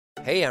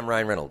Hey, I'm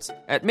Ryan Reynolds.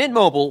 At Mint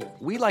Mobile,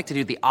 we like to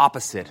do the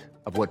opposite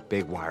of what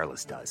Big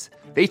Wireless does.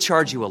 They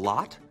charge you a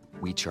lot,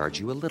 we charge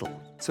you a little.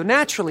 So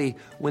naturally,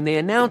 when they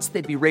announced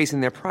they'd be raising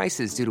their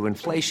prices due to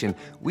inflation,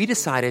 we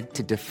decided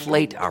to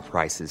deflate our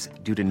prices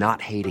due to not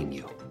hating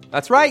you.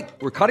 That's right.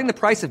 We're cutting the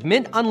price of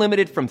Mint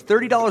Unlimited from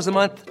 $30 a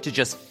month to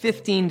just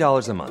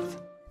 $15 a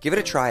month. Give it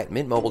a try at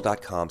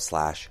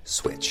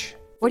mintmobile.com/switch.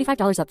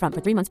 $45 up front for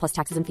 3 months plus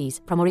taxes and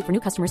fees. Promo rate for new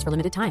customers for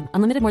limited time.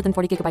 Unlimited more than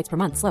 40 gigabytes per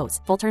month. Slows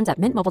full terms at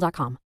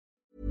mintmobile.com.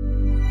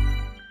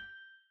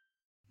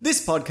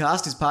 This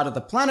podcast is part of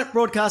the Planet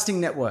Broadcasting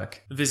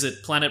Network.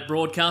 Visit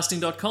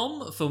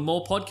planetbroadcasting.com for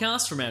more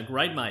podcasts from our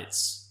great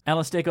mates.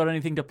 Alistair, got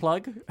anything to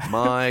plug?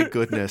 My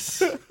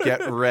goodness.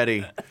 Get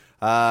ready.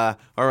 All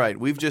right,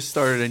 we've just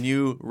started a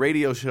new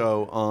radio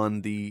show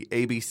on the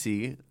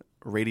ABC,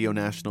 Radio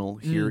National,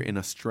 here in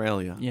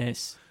Australia.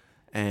 Yes.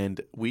 And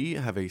we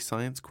have a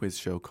science quiz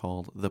show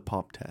called The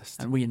Pop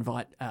Test. And we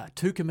invite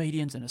 2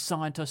 comedians and a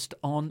scientist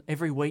on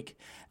every week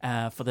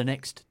for the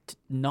next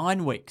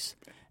 9 weeks.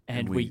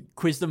 And we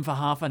quiz them for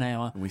half an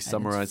hour. And we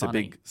summarize a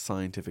big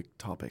scientific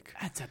topic.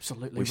 That's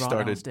absolutely we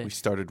right, We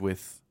started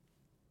with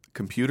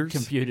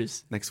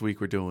computers. Next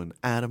week we're doing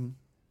atom.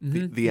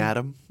 The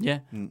atom. Yeah.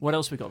 What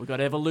else we got? We got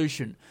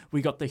evolution.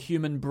 We got the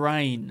human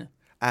brain.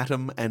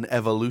 Atom and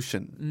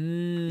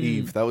evolution.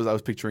 Eve. I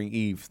was picturing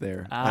Eve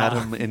there.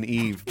 Adam and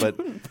Eve, but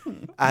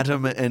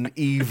atom and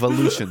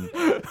evolution.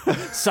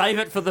 Save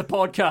it for the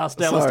podcast,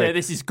 Alistair. Sorry.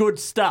 This is good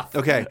stuff.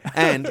 Okay.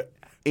 And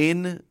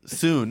in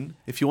soon,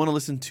 if you want to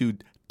listen to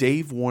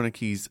Dave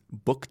Warnicki's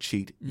book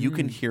cheat, you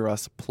can hear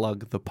us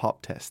plug the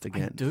Pop Test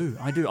again.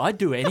 I do. I'd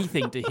do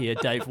anything to hear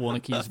Dave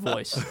Warnicki's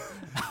voice.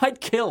 I'd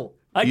kill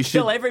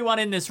everyone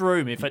in this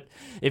room if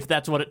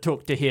that's what it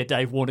took to hear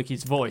Dave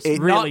Warnicki's voice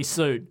really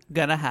soon.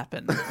 Gonna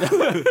happen.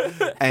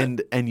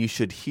 And you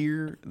should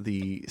hear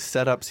the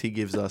setups he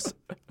gives us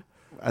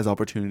as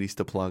opportunities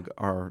to plug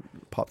our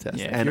Pop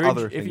Test and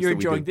other things. If you're that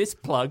we enjoying do. this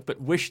plug but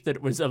wish that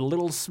it was a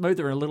little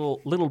smoother and a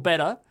little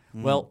better,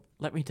 well,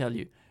 let me tell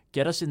you.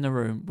 Get us in the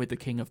room with the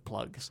king of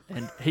plugs,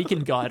 and he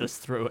can guide us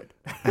through it.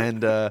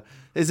 And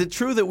is it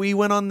true that we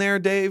went on there,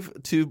 Dave,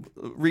 to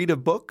read a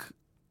book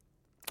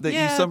that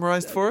you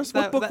summarized for us?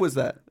 What book was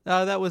that?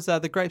 That was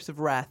The Grapes of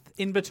Wrath,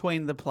 in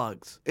between the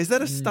plugs. Is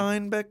that a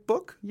Steinbeck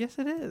book? Yes,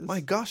 it is. My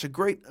gosh, a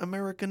great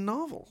American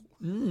novel.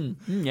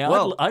 Yeah,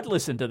 Well- I'd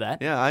listen to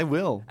that. Yeah, I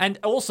will. And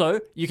also,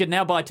 you can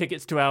now buy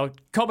tickets to our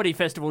comedy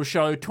festival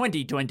show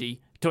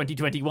 2020,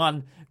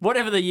 2021,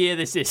 whatever the year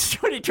this is,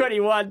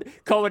 2021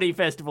 comedy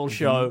festival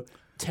show,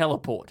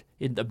 Teleport,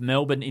 in the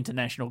Melbourne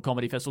International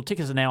Comedy Festival.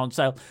 Tickets are now on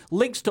sale.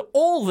 Links to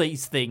all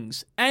these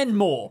things and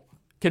more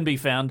can be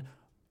found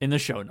in the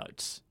show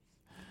notes.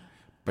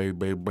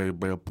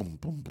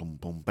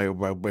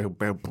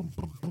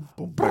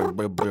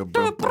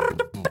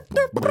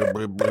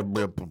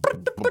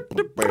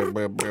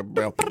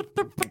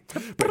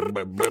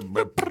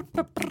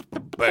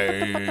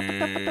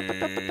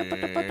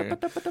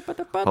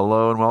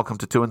 Hello and welcome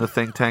to Two in the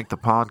Think Tank, the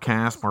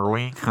podcast where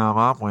we come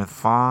up with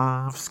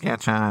 5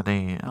 sketch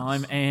ideas.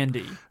 I'm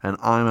Andy. And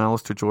I'm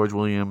Alistair George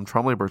William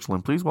Trombley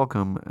Birchland. Please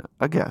welcome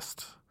a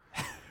guest,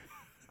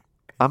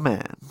 a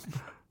man,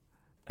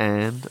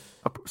 and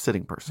a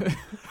sitting person,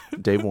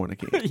 Dave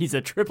Warnicki. He's a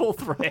triple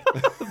threat.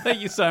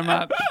 Thank you so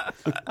much.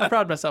 I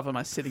pride myself on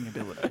my sitting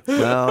ability.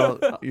 Well,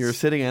 you're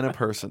sitting and a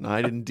person.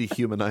 I didn't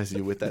dehumanize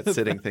you with that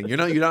sitting thing. You're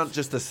not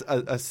just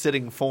a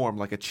sitting form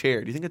like a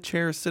chair. Do you think a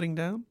chair is sitting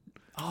down?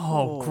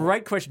 Oh,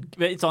 great question.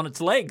 It's on its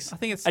legs. I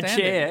think it's A standing.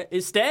 chair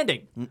is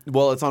standing.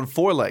 Well, it's on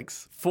 4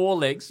 legs. 4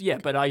 legs, yeah,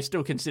 but I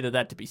still consider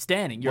that to be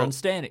standing. You're on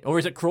standing. Or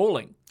is it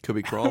crawling? Could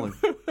be crawling.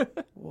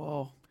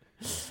 Whoa.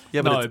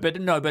 Yeah,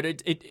 But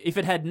if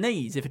it had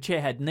knees, if a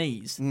chair had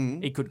knees,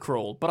 it could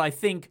crawl. But I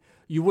think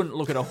you wouldn't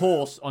look at a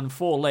horse on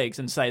 4 legs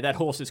and say that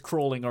horse is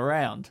crawling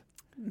around.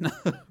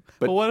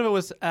 But what if it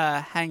was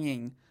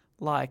hanging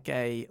like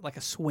a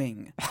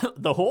swing?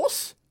 The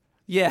horse?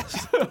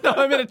 Yes. No,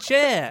 I mean a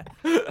chair.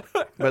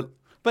 But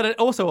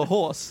also a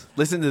horse.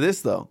 Listen to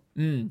this, though.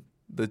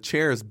 The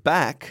chair's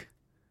back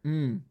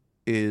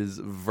is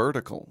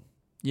vertical.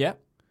 Yeah.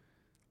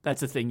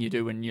 That's a thing you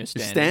do when you're It's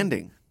standing.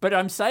 standing. But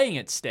I'm saying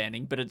it's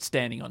standing, but it's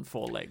standing on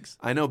 4 legs.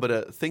 I know, but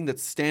a thing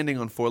that's standing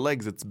on 4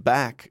 legs, its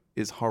back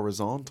is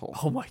horizontal.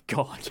 Oh, my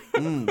God.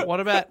 What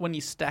about when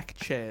you stack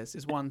chairs?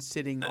 Is one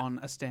sitting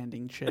on a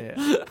standing chair?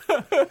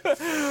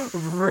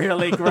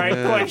 Really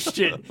great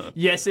question.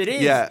 Yes, it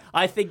is. Yeah.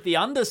 I think the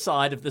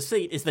underside of the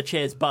seat is the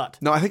chair's butt.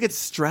 No, I think it's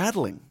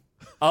straddling.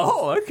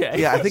 Oh,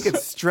 okay. Yeah, I think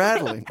it's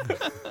straddling.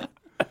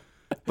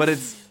 But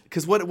it's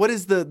because what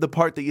is the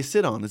part that you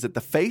sit on? Is it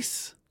the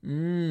face?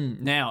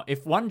 Now,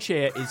 if one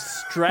chair is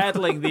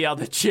straddling the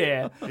other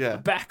chair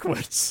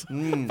backwards,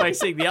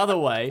 facing the other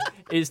way,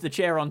 is the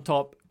chair on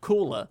top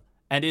cooler?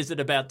 And is it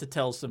about to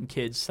tell some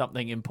kids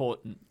something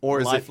important,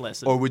 life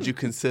lesson? Or would you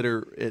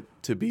consider it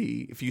to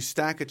be, if you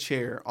stack a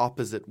chair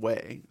opposite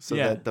way so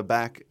that the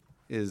back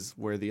is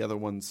where the other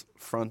one's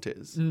front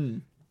is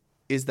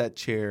that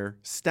chair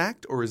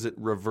stacked or is it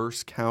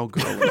reverse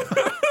cowgirling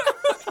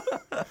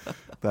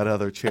that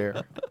other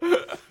chair?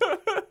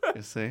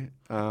 You see?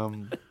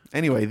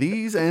 Anyway,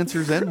 these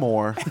answers and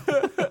more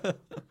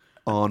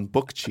on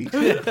Book Cheat.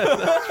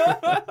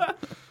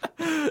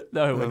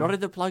 No, we're not in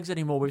the plugs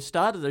anymore. We've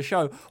started the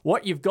show.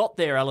 What you've got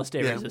there,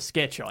 Alistair, is a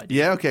sketch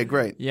idea. Yeah, okay,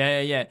 great.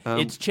 Yeah.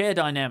 It's chair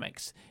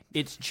dynamics.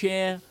 It's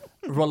the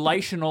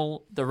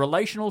relational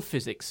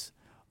physics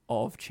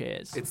of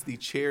chairs. It's the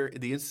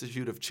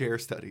Institute of Chair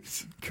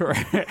Studies.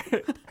 Correct.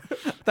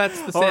 That's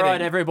the All setting.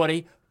 right,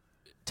 everybody,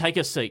 take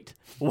a seat.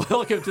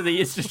 Welcome to the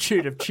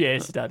Institute of Chair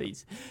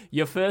Studies.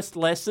 Your first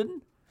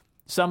lesson,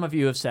 some of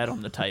you have sat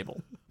on the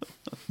table.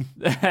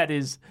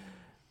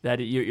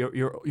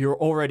 You're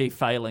already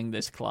failing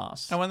this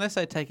class. And when they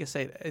say take a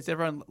seat, is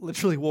everyone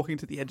literally walking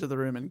to the edge of the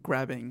room and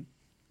grabbing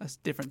a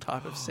different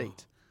type of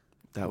seat?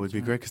 That would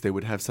be great because they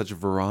would have such a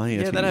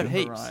variety. Yeah, they'd have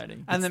heaps.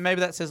 Variety. And then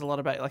maybe that says a lot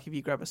about, like, if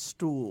you grab a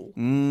stool.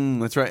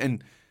 That's right.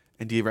 And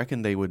do you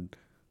reckon they would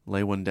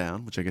lay one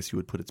down, which I guess you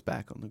would put its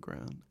back on the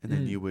ground, and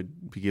then you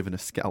would be given a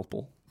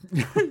scalpel?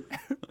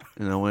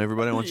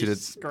 Everybody, I want you to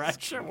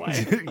scratch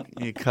away.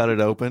 You cut it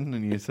open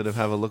and you sort of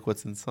have a look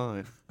what's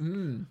inside.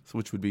 So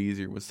which would be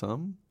easier with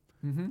some,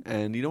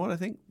 and you know what I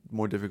think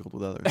more difficult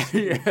with others.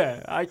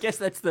 Yeah, I guess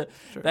that's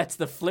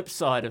the flip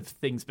side of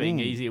things being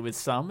easier with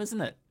some,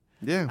 isn't it?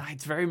 Yeah,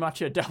 It's very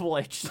much a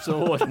double-edged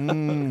sword.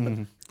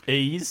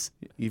 Ease.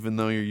 even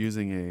though you're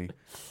using a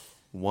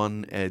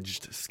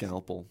one-edged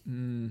scalpel.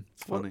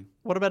 It's funny.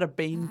 What about a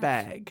bean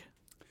bag?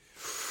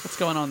 What's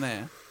going on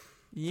there?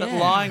 Is Yeah. that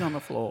lying on the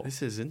floor?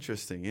 This is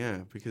interesting,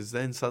 yeah, because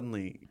then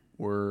suddenly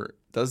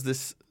does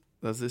this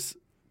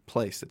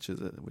place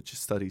which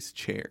studies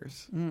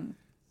chairs?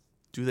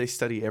 Do they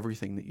study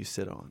everything that you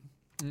sit on?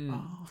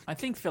 I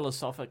think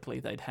philosophically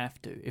they'd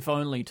have to, if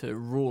only to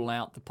rule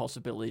out the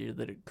possibility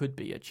that it could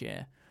be a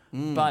chair.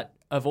 But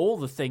of all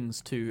the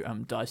things to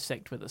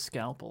dissect with a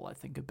scalpel, I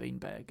think a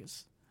beanbag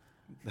is.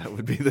 That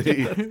would be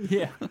the.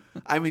 Yeah.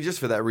 I mean, just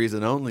for that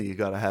reason only, you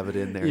got to have it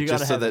in there, You gotta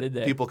just so have it that in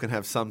there. people can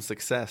have some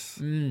success.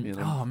 You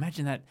know? Oh,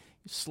 imagine that.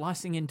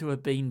 Slicing into a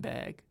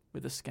beanbag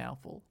with a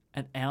scalpel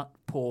and out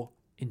pour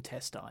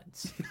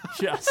intestines.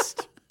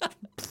 Just.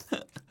 I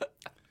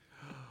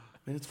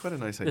mean, it's quite a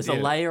nice There's idea.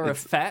 a layer of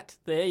It's- fat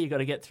there. You got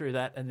to get through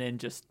that, and then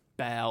just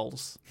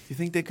bowels. Do you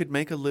think they could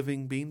make a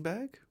living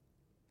beanbag?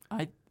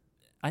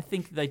 I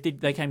think they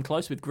did. They came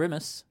close with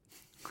Grimace.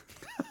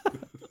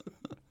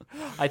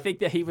 I think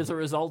that he was a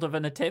result of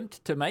an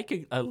attempt to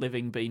make a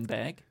living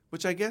beanbag.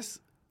 Which I guess,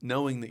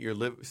 knowing that you're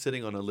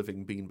sitting on a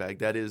living beanbag,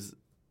 that is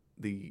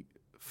the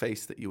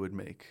face that you would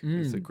make.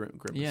 It's a grimace,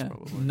 Yeah,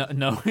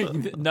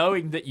 probably.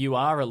 knowing that you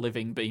are a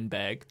living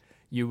beanbag,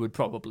 you would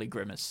probably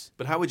grimace.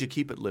 But how would you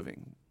keep it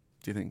living?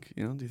 Do you think?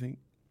 Do you think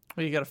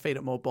Well, you got to feed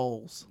it more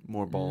balls.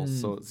 more balls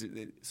so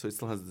it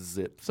still has the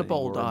zip? It's a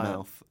ball or diet.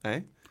 mouth, eh?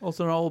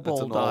 Also, an old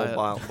That's ball an diet.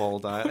 all ball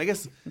diet. I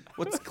guess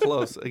what's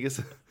close? I guess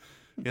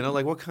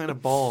like what kind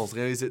of balls?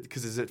 Is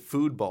it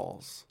food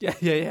balls?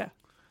 Yeah.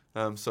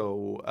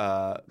 So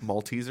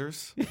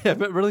Maltesers. Yeah,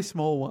 but really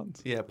small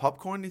ones. Yeah,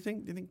 popcorn. Do you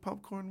think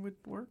popcorn would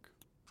work?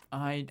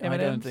 I M&Ms?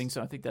 don't think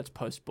so. I think that's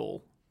post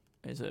ball.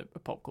 Is a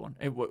popcorn.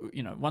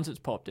 Once it's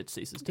popped, it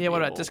ceases to. Yeah, be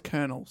what a about ball. just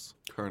kernels?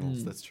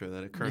 Kernels. That's true.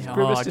 That kernels. Yeah.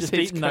 Grimace Oh, just just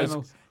eats eating those.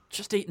 kernels.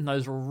 Just eating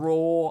those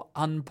raw,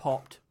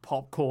 unpopped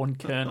popcorn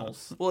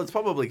kernels. Well, it's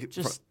probably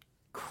Just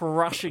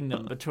crushing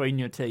them between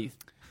your teeth.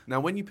 now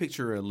when you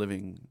picture a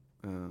living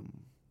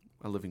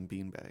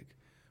beanbag,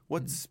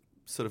 what's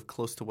sort of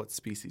close to what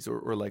species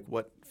or like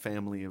what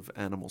family of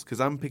animals? Because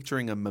I'm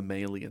picturing a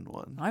mammalian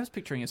one. I was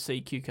picturing a sea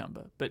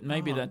cucumber, but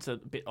maybe that's a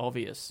bit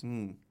obvious.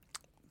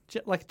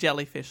 Like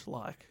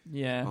jellyfish-like.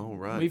 Yeah. Oh,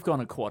 right. We've gone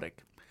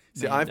aquatic.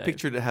 See, Me and I've Dave.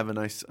 pictured it have a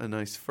nice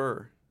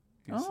fur.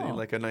 You see, Oh.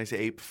 like a nice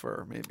ape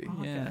fur, maybe.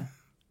 Yeah.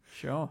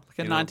 Sure.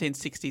 Like a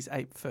 1960s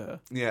ape fur.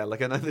 Yeah,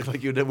 like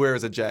you'd wear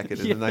as a jacket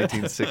in the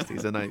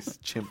 1960s, a nice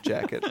chimp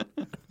jacket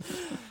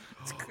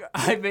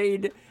I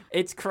mean,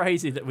 it's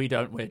crazy that we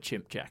don't wear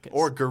chimp jackets.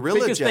 or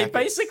gorilla because jackets. they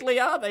basically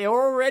are. They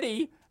are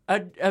already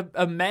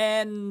a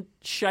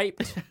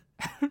man-shaped.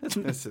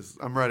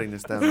 I'm writing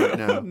this down right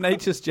now.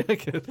 Nature's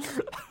jacket.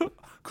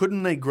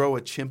 Couldn't they grow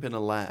a chimp in a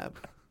lab?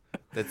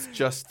 That's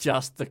just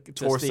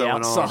torso the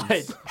and outside,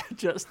 arms.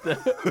 just the.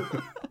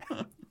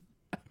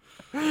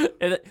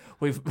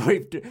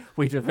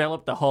 We've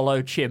developed the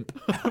hollow chimp.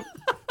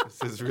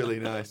 This is really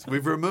nice.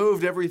 We've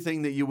removed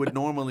everything that you would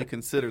normally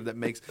consider that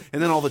makes,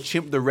 and then all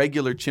the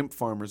regular chimp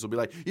farmers will be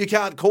like, you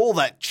can't call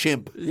that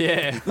chimp.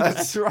 Yeah,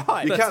 that's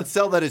right. You can't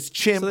sell that as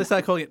chimp. So they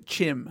start calling it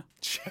chim.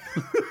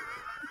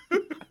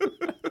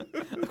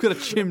 I've got a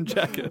chim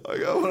jacket.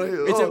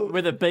 Is it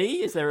with a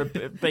B? Is there a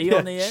B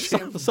on the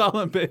end?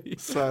 Silent B.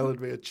 Silent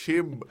me a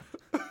chim.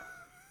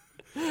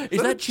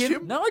 Is that chim?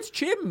 chimp? No, it's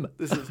chim.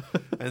 This is,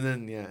 and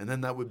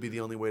then that would be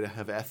the only way to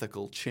have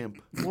ethical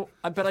chimp. Well,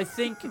 but I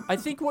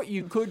think what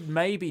you could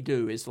maybe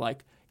do is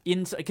like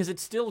because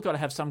it's still got to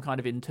have some kind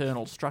of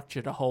internal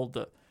structure to hold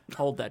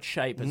that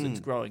shape as it's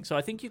growing. So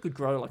I think you could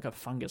grow like a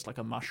fungus, like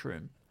a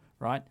mushroom,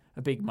 right?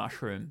 A big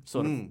mushroom,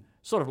 sort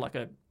of like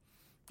a,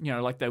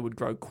 like they would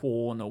grow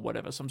corn or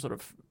whatever, some sort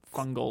of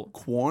fungal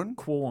Corn?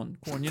 corn.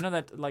 You know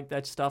that like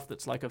that stuff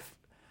that's like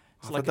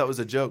I thought that was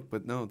a joke,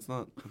 but no, it's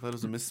not. I thought it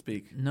was a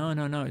misspeak. No.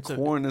 It's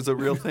Corn is a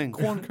real thing.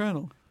 Corn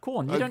kernel.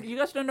 corn. You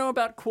guys don't know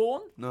about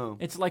corn? No.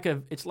 It's like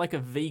a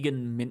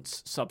vegan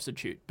mince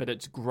substitute, but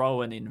it's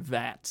grown in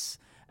vats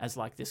as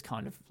like this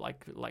kind of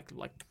like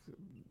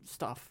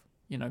stuff.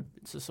 You know,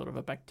 it's a sort of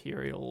a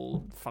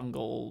bacterial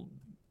fungal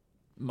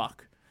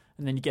muck,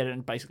 and then you get it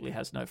and it basically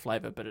has no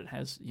flavor, but it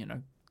has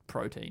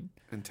protein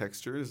And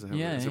texture is it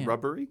Yeah.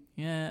 rubbery?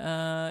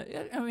 Yeah,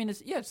 I mean,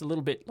 it's a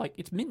little bit like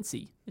it's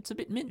mincy. It's a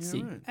bit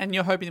mincy. Yeah, right. And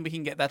you're hoping that we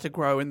can get that to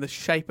grow in the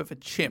shape of a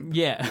chimp.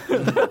 Yeah,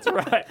 that's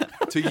right.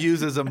 To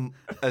use as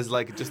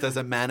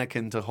a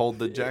mannequin to hold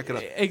the jacket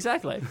up.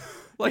 Exactly.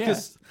 Like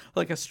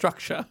Yeah. a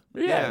structure.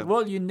 Yeah.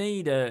 Well, you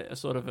need a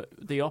sort of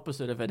the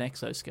opposite of an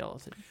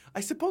exoskeleton. I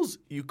suppose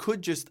you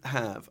could just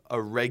have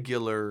a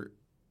regular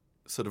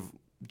sort of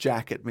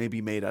jacket, maybe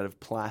made out of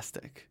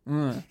plastic,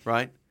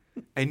 right?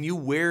 And you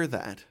wear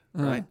that,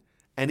 right?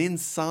 And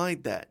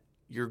inside that,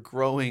 you're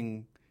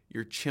growing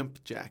your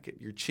chimp jacket,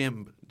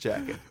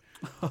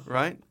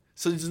 right?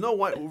 So there's no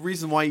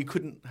reason why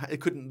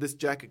this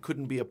jacket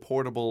couldn't be a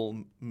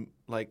portable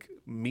like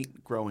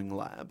meat growing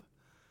lab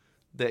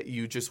that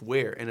you just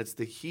wear, and it's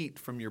the heat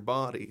from your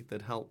body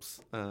that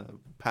helps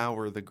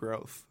power the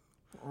growth.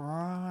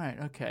 Right.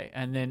 Okay.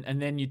 And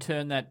then you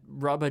turn that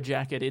rubber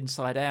jacket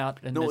inside out,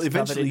 and it's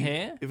covered in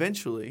hair.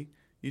 Eventually,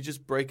 you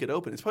just break it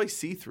open. It's probably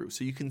see-through,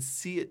 so you can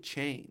see it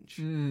change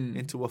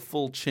into a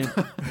full chimp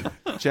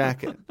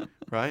jacket,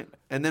 right?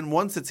 And then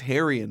once it's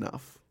hairy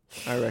enough,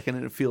 I reckon,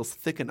 and it feels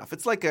thick enough.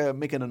 It's like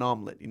making an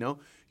omelet, you know?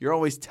 You're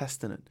always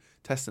testing,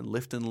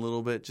 lifting a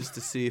little bit just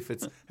to see if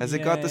it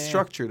got the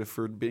structure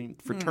for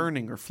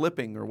turning or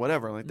flipping or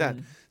whatever like that.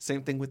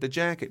 Same thing with the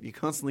jacket. You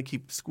constantly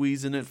keep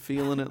squeezing it,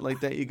 feeling it like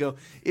that. You go,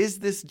 is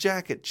this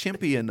jacket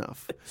chimpy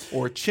enough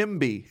or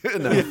chimby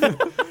enough?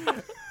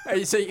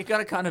 So you got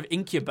to kind of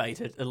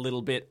incubate it a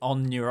little bit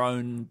on your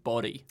own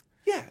body.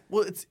 Yeah,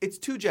 well, it's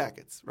two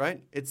jackets,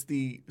 right? It's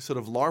the sort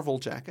of larval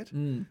jacket,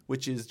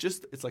 which is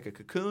it's like a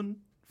cocoon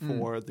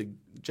for the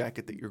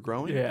jacket that you're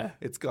growing. Yeah.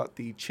 It's got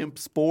the chimp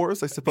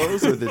spores, I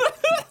suppose, or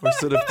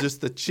sort of just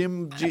the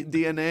chimp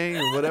DNA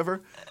or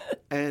whatever,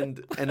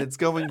 and it's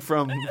going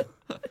from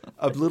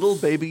a little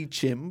baby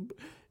chimp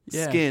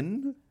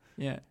skin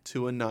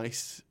to a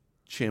nice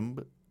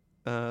chimp.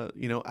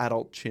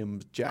 Adult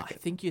chimp I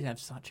jacket. think you'd have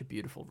such a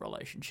beautiful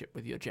relationship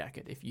with your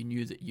jacket if you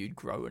knew that you'd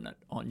grown it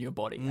on your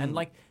body. And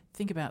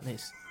think about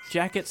this.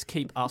 Jackets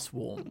keep us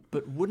warm,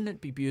 but wouldn't it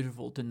be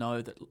beautiful to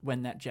know that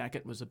when that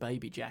jacket was a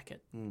baby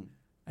jacket,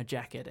 a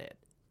jacketette,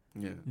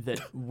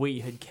 that we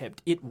had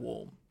kept it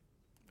warm?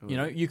 You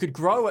know, you could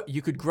grow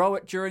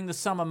it during the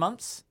summer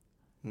months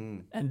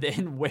and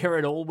then wear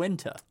it all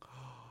winter.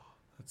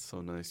 That's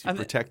so nice. You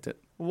protect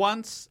it.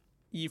 Once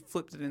you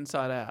flipped it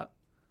inside out,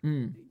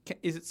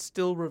 is it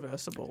still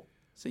reversible?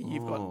 So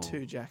you've got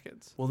two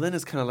jackets. Well, then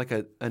it's kind of like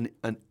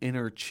an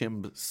inner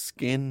chimp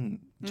skin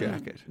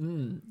jacket,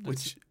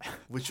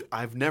 which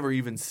I've never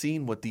even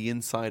seen what the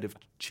inside of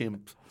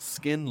chimp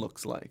skin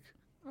looks like.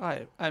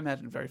 I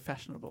imagine very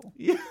fashionable.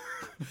 Yeah,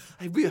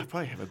 I'd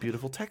probably have a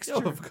beautiful texture.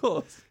 Oh, of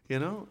course. You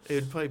know,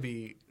 it'd probably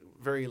be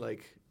very I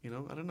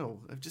don't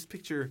know. I just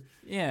picture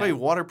Yeah. probably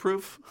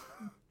waterproof.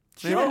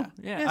 Sure.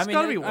 Yeah. It's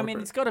gotta be I mean,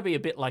 waterproof. it's got to be a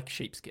bit like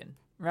sheepskin,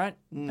 right?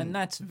 And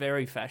that's a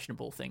very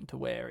fashionable thing to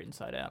wear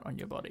inside out on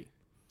your body.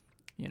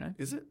 You know?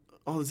 Is it?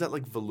 Oh, is that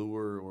like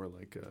velour or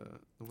like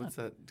what's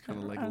that kind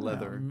of like I don't know.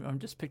 leather? I'm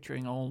just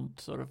picturing old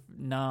sort of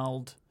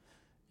gnarled,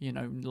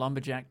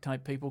 lumberjack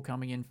type people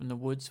coming in from the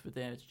woods with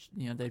their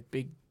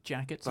big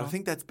jackets But on. I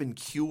think that's been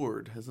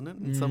cured, hasn't it,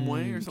 in some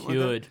way or something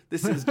cured.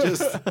 like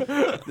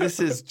that? This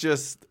is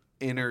just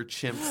inner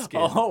chimp skin.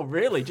 Oh,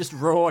 really? Just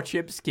raw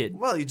chip skin?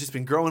 Well, you've just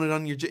been growing it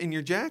on in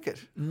your jacket.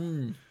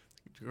 You're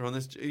growing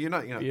this. You're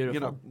not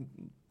Beautiful.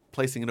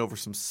 placing it over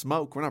some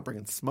smoke. We're not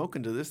bringing smoke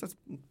into this. That's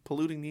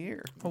polluting the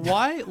air.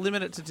 Why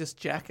limit it to just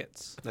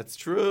jackets? That's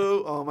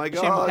true. Oh my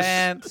Chimp gosh.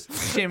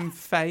 pants, chimp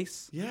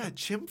face. Yeah,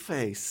 chimp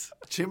face,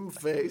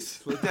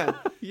 like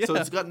that. So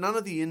it's got none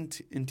of the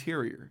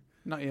interior.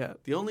 Not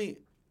yet. The only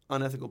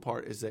unethical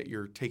part is that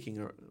you're taking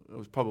it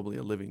was probably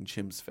a living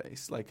chimp's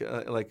face, like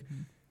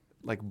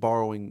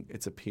borrowing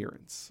its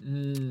appearance.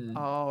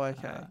 Oh,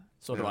 okay.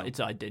 Sort of like its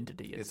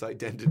identity. Its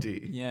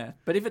identity. Yeah,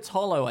 but if it's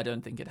hollow, I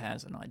don't think it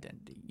has an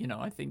identity.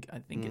 I think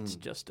it's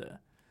just a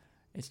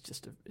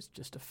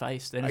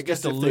face. Then it's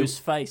just a loose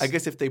face. I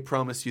guess if they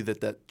promise you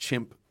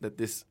that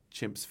this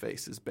chimp's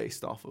face is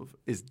based off of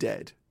is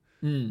dead,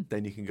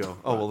 then you can go,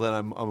 oh well, then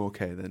I'm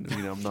okay. Then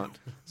I'm not.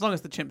 As long as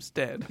the chimp's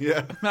dead.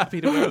 Yeah. I'm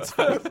happy to wear its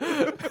face.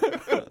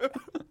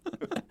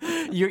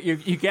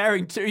 You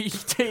guarantee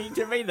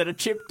to me that a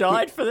chimp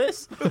died for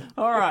this?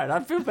 All right,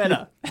 I feel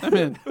better. I'm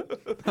in.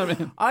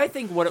 I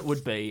think what it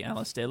would be,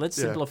 Alistair, let's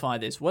simplify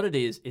this. What it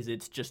is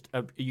it's just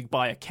you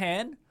buy a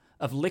can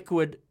of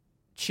liquid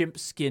chimp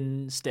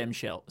skin stem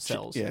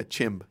cells. Yeah,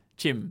 chimp.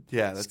 Chim.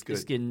 Yeah, that's good.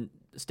 Skin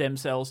stem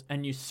cells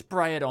and you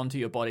spray it onto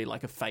your body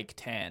like a fake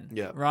tan.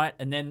 Yeah. Right?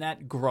 And then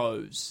that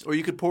grows. Or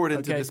you could pour it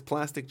into Okay. this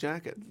plastic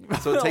jacket,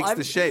 so it takes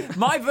the shape.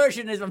 My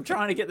version is I'm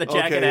trying to get the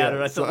jacket Okay, out, yeah,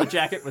 and I thought so- the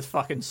jacket was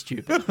fucking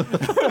stupid.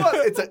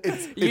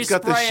 It's You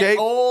got the spray shape. it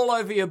all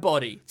over your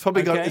body. It's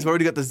probably okay? it's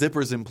already got the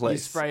zippers in You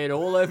place. spray it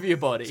all over your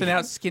body. So now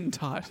it's skin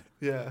tight.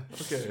 Yeah.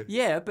 Okay.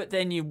 Yeah, but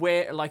then you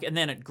wear and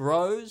then it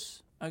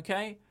grows,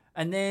 okay,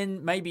 and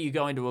then maybe you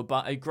go into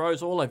it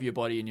grows all over your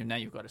body, and now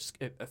you've got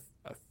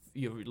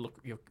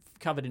you're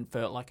covered in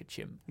fur like a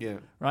chim, Yeah.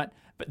 right?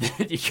 But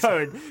then you go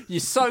and you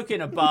soak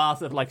in a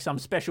bath of like some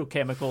special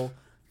chemical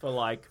for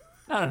like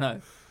I don't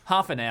know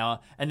half an hour,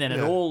 and then it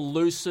Yeah. all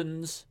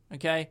loosens,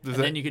 okay, and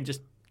that- then you can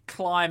just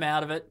climb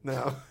out of it,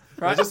 No.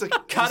 right? Just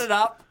like, cut it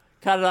up.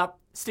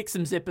 Stick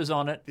some zippers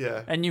on it,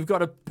 Yeah. and you've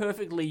got a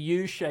perfectly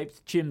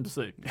U-shaped chim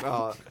suit.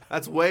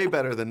 That's way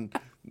better than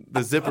the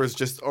zippers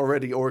just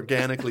already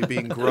organically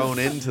being grown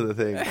into the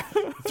thing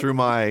through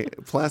my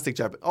plastic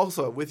jacket.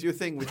 Also, with your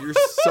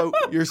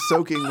your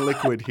soaking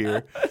liquid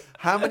here,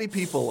 how many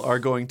people are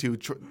going to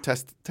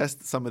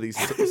test some of these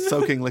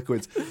soaking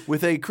liquids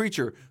with a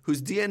creature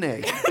whose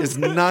DNA is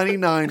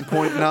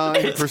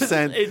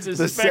 99.9% It's a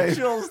the same?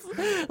 special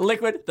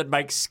liquid that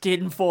makes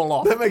skin fall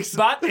off. But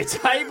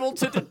it's able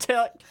to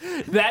detect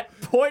that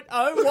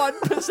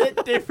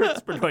 0.01%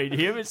 difference between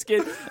human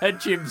skin and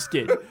chim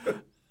skin.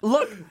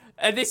 Look,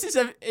 and this is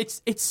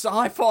it's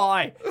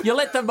sci-fi. You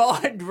let the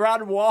mind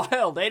run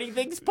wild.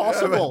 Anything's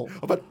possible.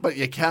 But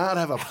you can't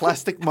have a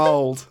plastic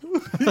mold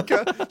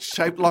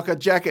shaped like a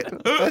jacket.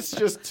 That's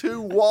just too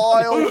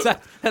wild.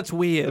 That's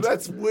weird.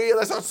 That's weird.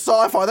 That's not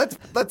sci-fi.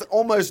 That's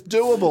almost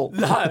doable.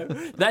 No,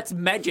 that's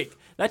magic.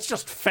 That's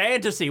just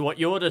fantasy. What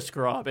you're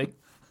describing.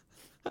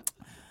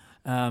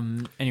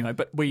 Anyway,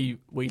 but we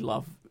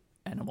love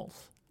animals,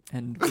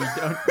 and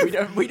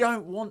we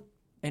don't want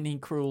any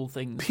cruel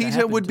things. to Peter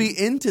happen would to be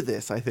into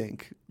this, I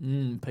think.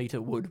 Peter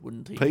would,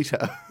 wouldn't he?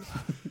 Peter.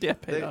 Yeah,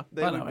 Peter.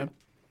 I know him.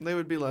 They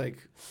would be like,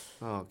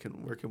 oh,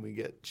 where can we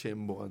get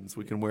chim ones?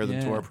 We can wear them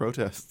to Yeah. our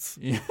protests.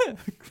 Yeah,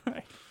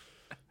 great.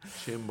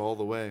 Chim all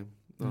the way.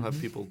 They'll have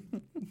people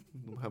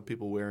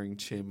wearing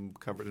chim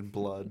covered in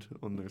blood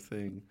on their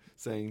thing,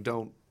 saying,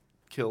 "Don't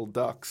kill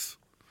ducks."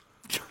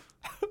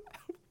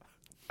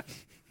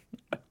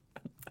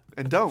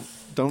 And don't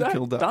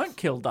kill ducks. Don't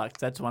kill ducks.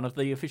 That's one of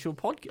the official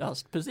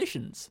podcast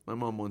positions. My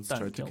mom once Don't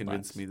tried to kill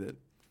convince ducks. me that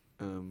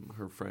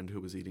her friend who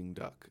was eating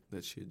duck,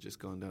 that she had just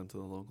gone down to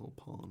the local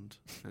pond,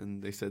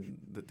 and they said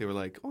that they were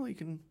like, "Oh, you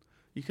can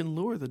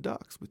lure the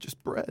ducks with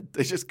just bread.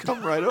 They just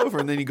come right over,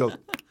 and then you go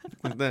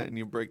like that, and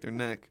you break their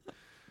neck,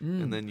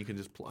 and then you can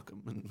just pluck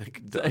them and make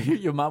it So duck."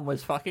 your mum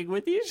was fucking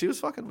with you? She was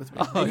fucking with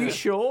me. Are you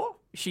sure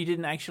she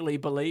didn't actually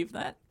believe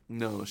that?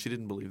 No, she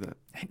didn't believe that.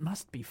 It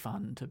must be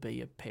fun to be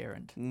a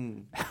parent.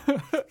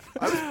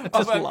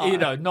 lie. You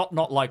know,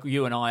 not like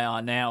you and I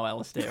are now,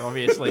 Alistair,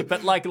 obviously,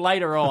 but like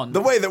later on.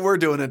 The way that we're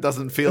doing it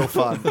doesn't feel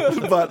fun,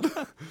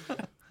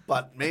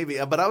 but maybe.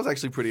 But I was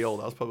actually pretty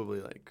old. I was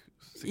probably like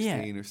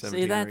 16 or 17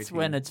 See, or that's 18.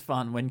 when it's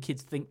fun, when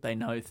kids think they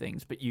know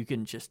things, but you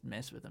can just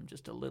mess with them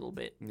just a little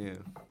bit. Yeah,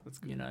 that's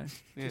good. You know,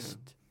 Yeah.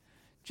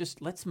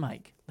 just let's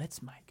make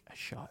a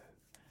show,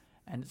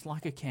 and it's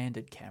like a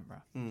candid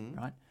camera,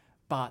 right?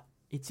 But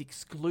it's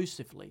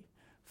exclusively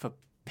for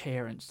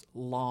parents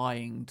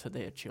lying to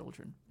their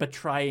children,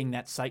 betraying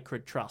that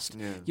sacred trust.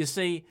 Yeah. You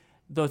see,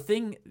 the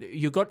thing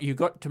you got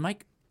to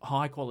make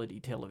high quality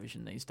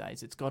television these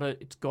days. It's got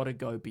to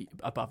go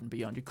above and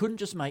beyond. You couldn't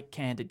just make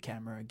candid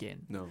camera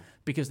again. No.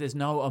 Because there's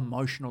no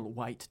emotional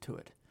weight to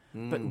it.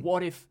 But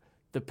what if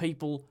the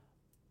people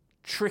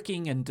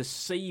tricking and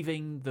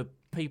deceiving the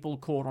people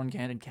caught on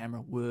candid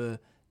camera were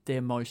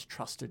their most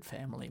trusted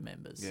family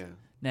members? Yeah.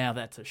 Now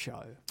that's a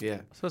show. Yeah.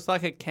 So it's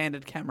like a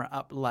candid camera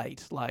up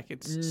late. Like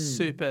it's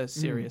super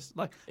serious.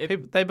 Like It-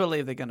 people, they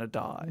believe they're going to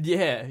die.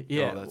 Yeah,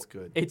 yeah. Oh, that's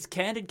good. It's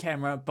candid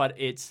camera, but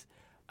it's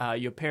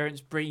your parents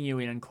bringing you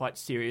in and quite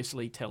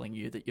seriously telling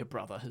you that your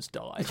brother has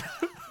died.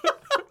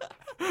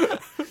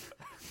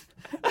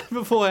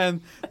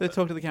 Beforehand, they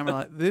talk to the camera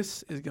like,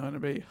 "This is going to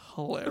be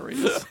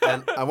hilarious."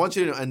 And I want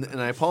you to know,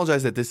 and I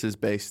apologize that this is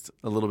based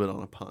a little bit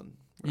on a pun.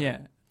 Yeah,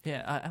 I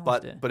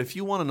understand. But if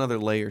you want another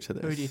layer to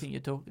this, Who do you think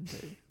you're talking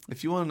to?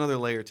 if you want another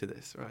layer to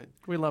this, right?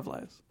 We love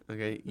layers.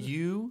 Okay,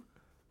 you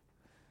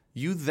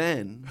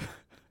then,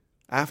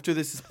 after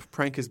this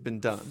prank has been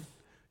done,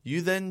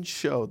 you then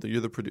show that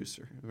you're the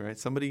producer, right?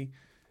 Somebody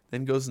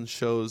then goes and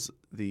shows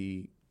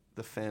the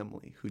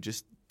family who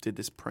just did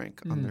this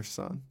prank on their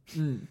son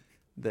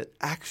that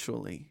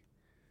actually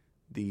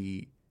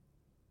the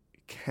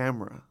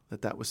camera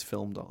that was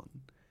filmed on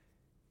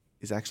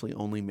is actually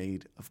only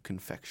made of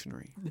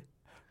confectionery,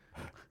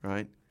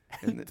 right?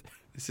 And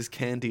this is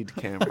candied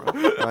camera,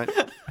 right?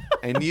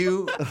 And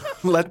you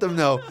let them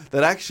know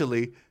that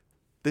actually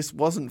this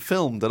wasn't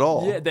filmed at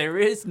all. Yeah, there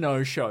is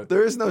no show.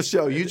 There is no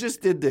show. You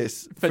just did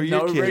this For for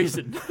your no kid.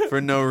 reason.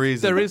 For no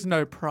reason. There is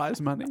no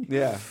prize money.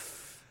 Yeah.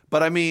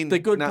 But I mean, The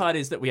good now- part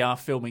is that we are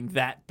filming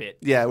that bit.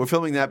 Yeah, we're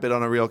filming that bit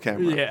on a real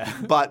camera. Yeah.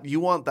 But you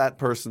want that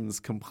person's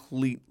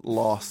complete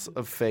loss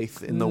of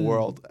faith in the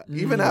world,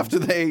 even after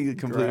they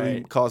completely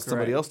Great, cause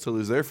somebody great. else to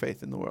lose their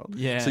faith in the world.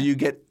 Yeah. So you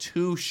get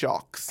 2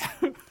 shocks.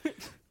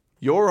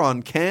 You're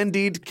on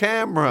candid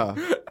camera.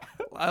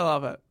 I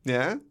love it.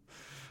 Yeah?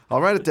 I'll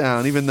write it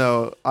down, even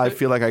though I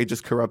feel like I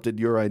just corrupted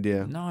your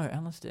idea. No,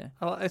 Alistair.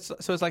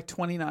 So it's like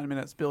 29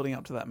 minutes building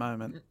up to that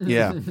moment.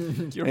 Yeah.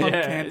 You're on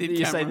Yeah, candid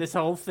you camera. say this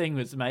whole thing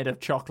was made of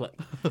chocolate,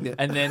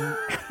 and then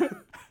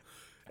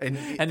And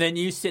and then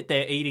you sit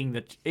there eating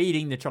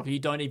the chocolate. You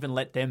don't even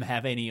let them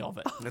have any of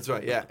it. that's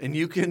right, yeah. And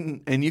you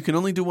can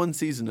only do 1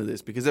 season of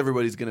this because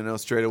everybody's going to know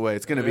straight away.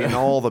 It's going to be in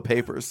all the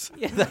papers.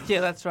 Yeah,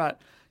 that's right.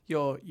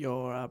 Your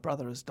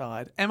brother has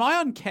died. Am I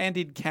on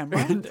candid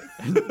camera?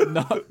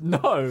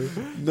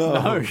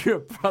 No, your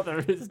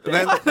brother is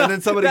dead. And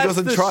then somebody goes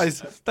and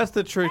tries. That's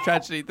the true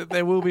tragedy, that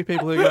there will be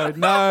people who go,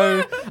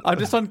 no, I'm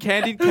just on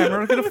candid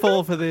camera. I'm going to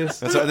fall for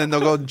this. And then they'll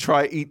go and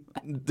try eat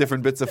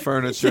different bits of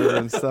furniture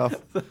and stuff.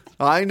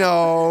 I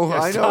know.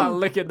 Start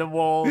licking the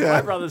wall. Yeah.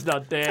 My brother's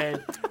not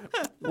dead.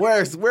 Where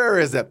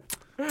is it?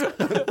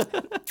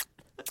 And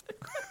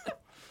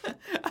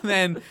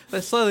then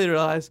they slowly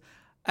realise,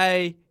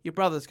 A, your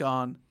brother's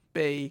gone.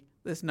 B,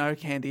 there's no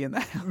candy in the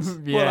house.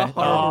 What Yeah. a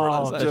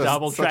horrible The realisation. Just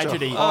double such a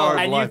tragedy. hard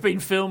And life. you've been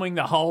filming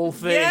the whole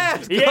thing.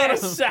 Yes,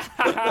 Yes.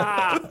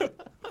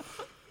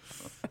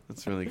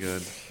 That's really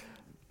good.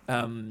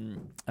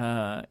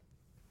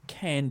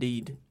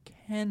 Candied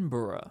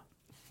Canberra,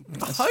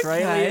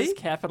 Australia's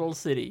capital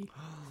city.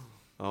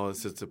 Oh,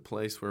 it's a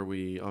place where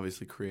we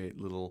obviously create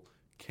little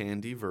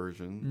candy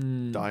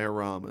version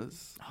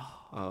dioramas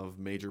of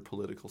major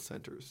political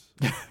centers.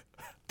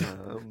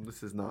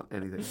 This is not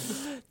anything.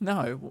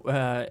 No,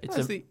 it's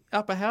It's the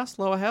upper house,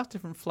 lower house,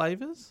 different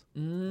flavours.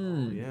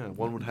 Yeah,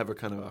 one would have a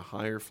kind of a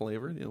higher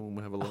flavor. The other one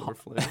would have a lower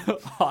flavor.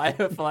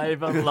 higher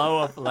flavour,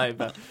 lower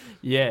flavour.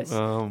 Yes.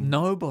 Um,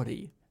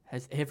 Nobody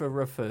has ever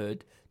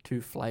referred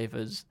to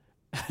flavours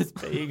as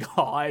being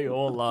high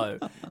or low.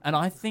 And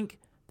I think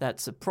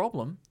that's a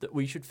problem that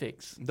we should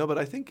fix. No, but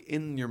I think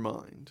in your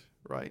mind,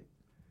 right?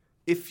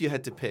 If you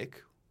had to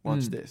pick,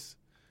 watch this.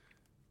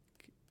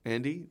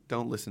 Andy,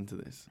 don't listen to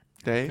this.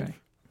 Dave? Okay.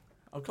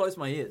 I'll close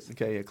my ears.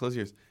 Okay, yeah, close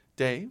your ears.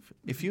 Dave,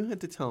 if you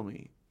had to tell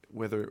me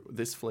whether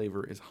this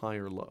flavor is high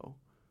or low,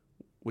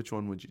 which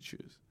one would you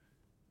choose?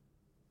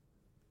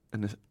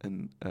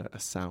 A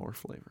sour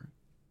flavor.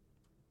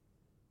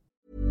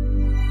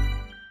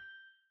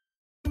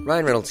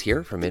 Ryan Reynolds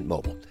here from Mint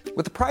Mobile.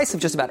 With the price of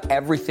just about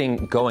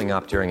everything going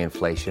up during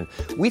inflation,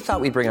 we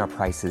thought we'd bring our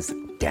prices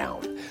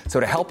down. So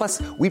to help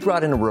us, we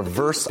brought in a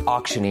reverse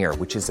auctioneer,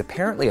 which is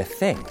apparently a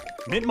thing.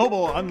 Mint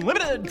Mobile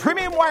Unlimited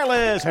Premium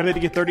Wireless. How to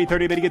get 30,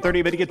 30, bit to get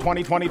 30, bit to get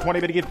 20, 20, 20,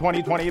 bit to get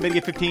 20, 20, bit to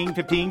get 15,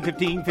 15,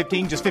 15,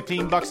 15, just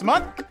 $15 a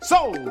month?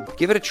 Sold!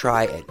 Give it a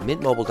try at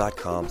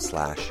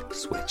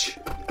mintmobile.com/switch.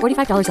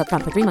 $45 up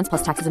front for 3 months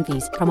plus taxes and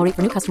fees. Promo rate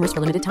for new customers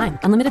for limited time.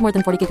 Unlimited more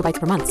than 40 gigabytes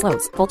per month.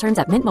 Slows full terms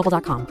at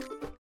mintmobile.com.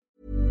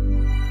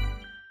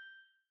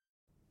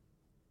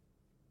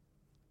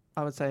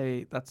 I would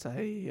say that's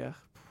a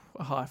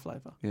high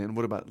flavour. Yeah, and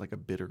what about like a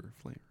bitter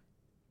flavor?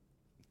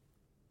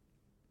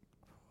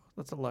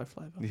 That's a low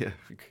flavour. Yeah,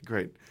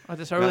 great. I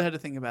really had to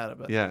think about it.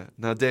 But Yeah.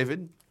 Now,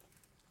 David,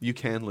 you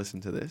can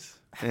listen to this.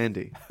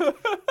 Andy.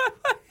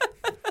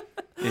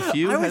 If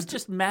you I was had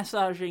just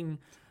massaging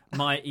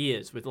my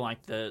ears with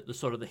like the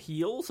sort of the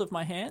heels of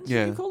my hands.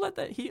 Yeah. Do you call that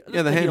the heel?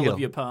 Yeah, the hand heel heel of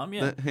your palm.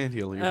 Yeah, the hand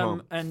heel of your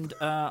palm. And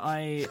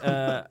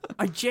I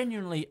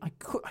genuinely I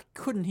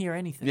couldn't hear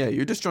anything. Yeah,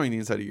 you're destroying the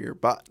inside of your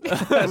butt.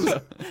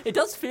 It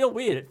does feel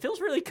weird. It feels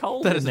really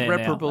cold That in is there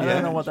reparable now. I don't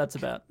know damage. what that's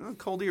about.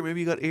 Cold ear.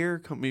 Maybe you got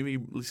air. Maybe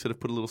you should have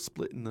put a little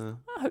split in the.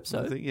 I hope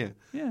so. thing. Yeah.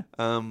 Yeah.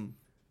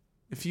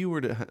 If you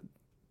were to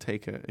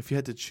if you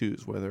had to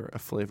choose whether a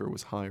flavor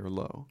was high or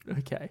low,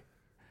 Okay.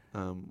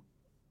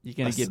 You're A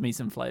going s- to give me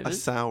some a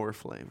flavors. sour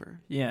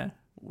flavor, Yeah.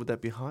 would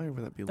that be high or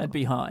would that be low? That'd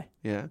be high.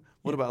 Yeah.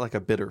 What about like a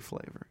bitter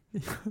flavor?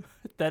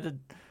 That'd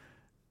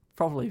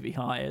probably be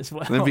high as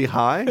well. That'd be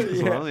high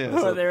as Yeah. well.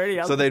 Yeah. Are there any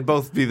so other- they'd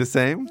both be the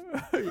same.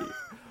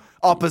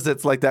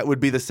 Opposites like that would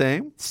be the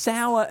same.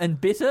 Sour and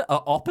bitter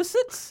are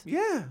opposites?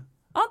 Yeah.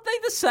 Aren't they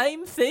the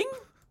same thing?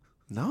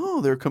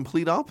 No, they're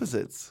complete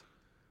opposites.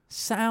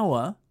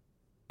 Sour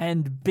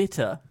and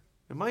bitter.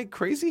 Am I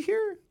crazy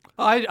here?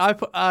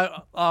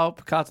 I'll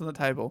put cards on the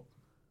table.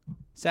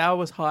 Sour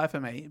was high for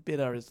me.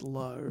 Bitter is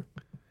low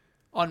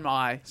on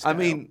my scale. I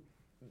mean,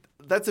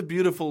 that's a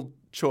beautiful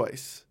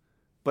choice.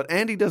 But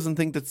Andy doesn't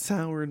think that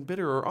sour and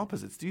bitter are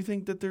opposites. Do you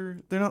think that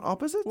they're not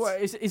opposites? Well,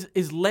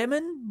 is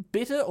lemon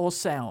bitter or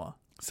sour?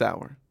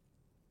 Sour.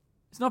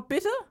 It's not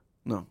bitter?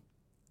 No.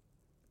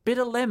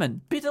 Bitter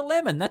lemon. Bitter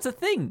lemon. That's a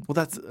thing. Well,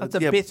 that's that's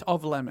a yeah, bit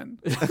of lemon.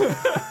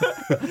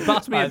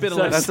 Pass me a I'm bit of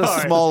so lemon. That's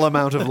sorry. a small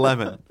amount of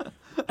lemon.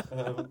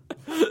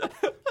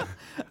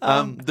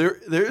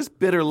 There is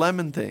bitter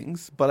lemon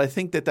things, but I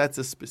think that that's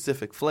a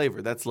specific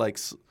flavor. That's like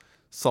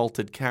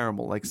salted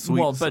caramel, like sweet.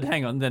 Well, but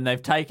hang on. Then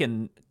they've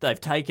taken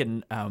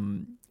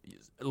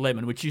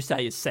lemon, which you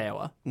say is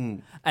sour,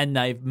 and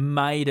they've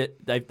made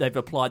it. They've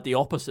applied the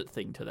opposite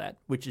thing to that,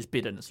 which is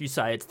bitterness. You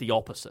say it's the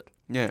opposite.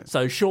 Yeah.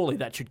 So surely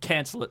that should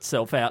cancel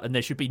itself out, and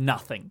there should be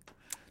nothing.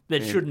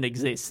 That shouldn't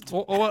exist.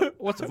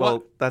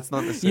 Well, that's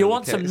not necessarily You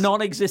want the some case.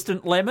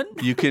 non-existent lemon?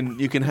 You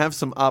can have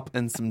some up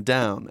and some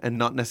down, and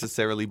not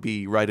necessarily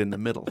be right in the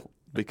middle,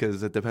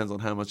 because it depends on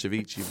how much of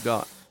each you've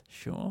got.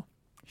 Sure.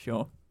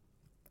 Oh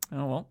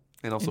well.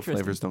 And also, Interesting.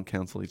 flavors don't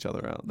cancel each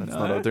other out. That's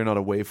No. they're not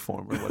a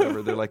waveform or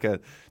whatever. They're like a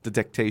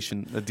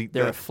detectation.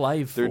 They're a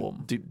flave They're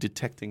form.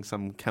 detecting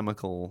some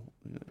chemical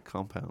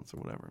compounds or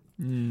whatever.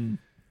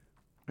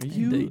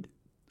 Indeed.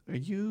 Are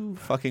you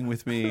fucking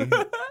with me?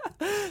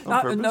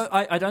 No,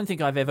 I don't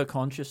think I've ever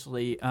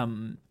consciously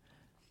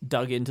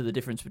dug into the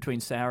difference between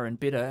sour and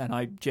bitter, and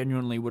I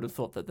genuinely would have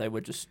thought that they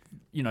were just,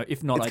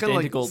 if not It's kinda like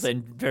identical,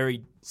 then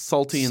very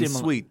Salty and similar.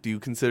 sweet. Do you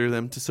consider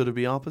them to sort of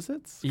be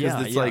opposites? 'Cause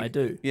Yeah, it's I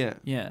do. Yeah.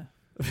 Yeah.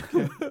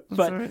 all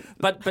right.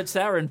 but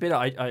sour and bitter,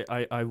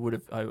 I would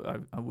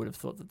have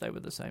thought that they were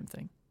the same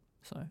thing.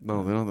 So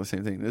No, they're not the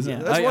same thing. That's Yeah.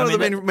 one I of the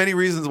mean, many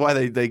reasons why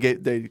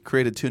they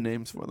created two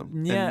names for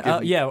them.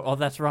 yeah, Oh,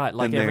 that's right.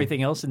 Like and they're-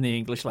 everything else in the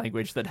English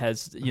language that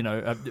has,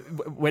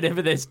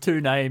 whenever there's two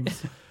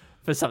names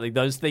for something,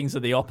 those things are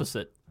the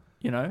opposite.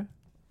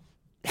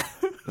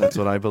 That's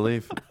what I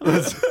believe.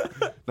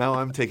 Now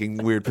I'm taking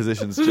weird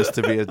positions just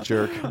to be a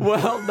jerk.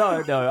 Well,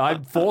 no,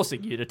 I'm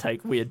forcing you to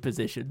take weird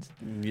positions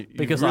You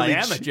because really I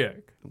am a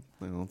jerk.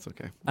 No, it's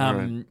okay. All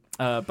right.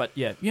 But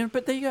yeah,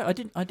 but there you go. I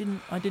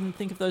didn't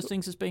think of those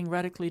things as being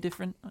radically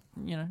different.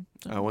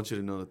 I want you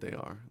to know that they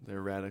are.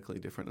 They're radically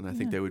different, and I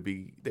think they would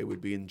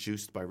be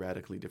induced by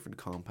radically different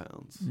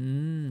compounds.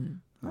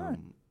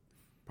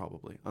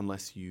 Probably,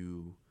 unless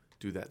you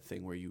do that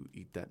thing where you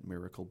eat that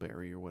miracle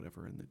berry or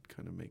whatever, and it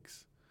kind of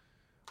makes.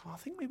 Well, I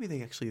think maybe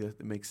they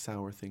make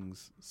sour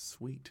things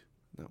sweet.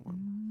 That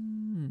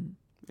one.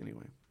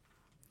 Anyway.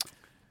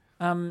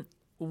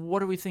 What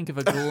do we think of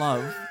a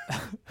glove?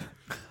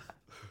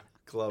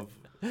 Glove.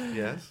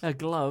 Yes. A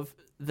glove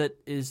that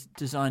is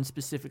designed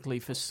specifically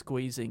for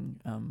squeezing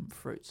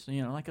fruits.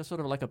 Like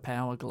a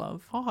power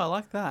glove. Oh, I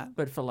like that.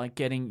 But for like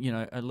getting,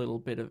 a little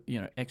bit of,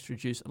 extra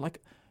juice.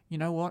 Like, you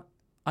know what?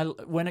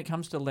 When it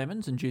comes to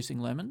lemons and juicing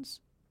lemons,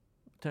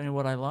 tell you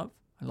what I love.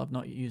 I love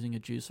not using a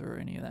juicer or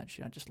any of that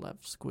shit. I just love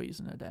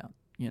squeezing it out,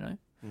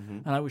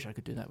 And I wish I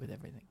could do that with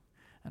everything.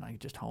 And I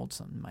could just hold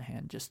something in my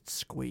hand, just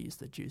squeeze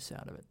the juice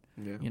out of it.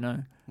 Yeah.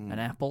 An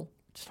apple,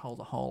 just hold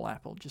the whole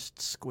apple,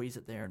 just squeeze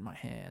it there in my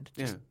hand.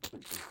 Yeah.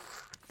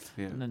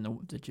 Yeah. And then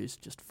the juice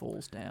just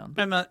falls down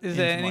And, is into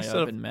there any my sort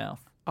of open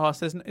mouth.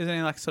 is there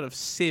any like sort of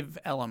sieve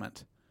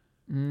element,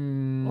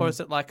 or is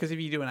it like because if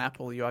you do an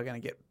apple, you are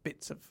going to get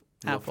bits of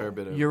A apple? fair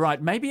bit of. You're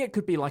right. Maybe it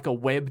could be like a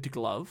webbed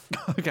glove.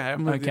 Okay,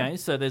 I'm with you. Okay,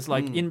 so there's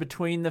like in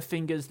between the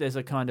fingers, there's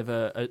a kind of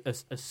a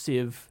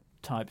sieve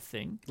type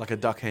thing, Like a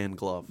duck hand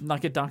glove.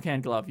 like a duck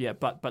hand glove. Yeah,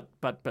 but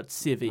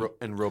civvy.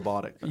 And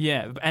robotic.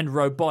 Yeah, and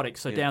robotic.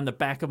 So down the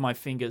back of my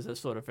fingers are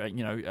sort of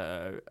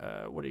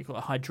what do you call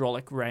it?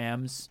 Hydraulic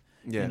rams.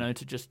 Yeah.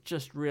 To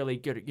just really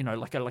get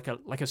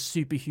like a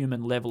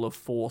superhuman level of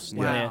force in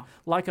Wow. there.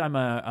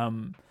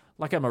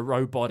 Like I'm a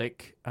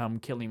robotic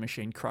killing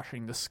machine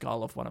crushing the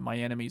skull of one of my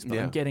enemies, but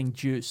Yeah. I'm getting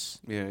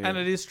juice. Yeah. And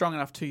it is strong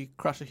enough to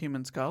crush a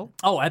human skull.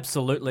 Oh,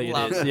 absolutely,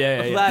 Love it is. it.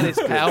 Yeah. That is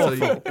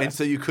powerful.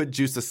 So you could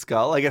juice a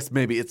skull. I guess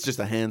maybe it's just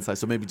a hand size,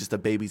 so maybe just a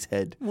baby's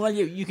head. Well,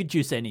 you could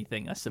juice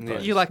anything, I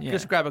suppose. You yeah.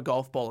 just grab a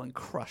golf ball and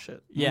crush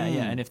it. Yeah,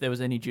 and if there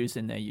was any juice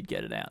in there, you'd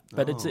get it out.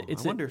 But it's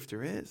I wonder if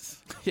there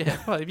is. Yeah,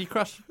 well, if you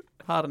crush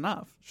hard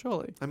enough,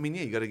 surely. I mean,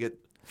 yeah, you got to get.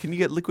 Can you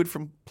get liquid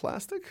from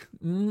plastic?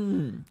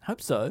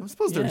 hope so. I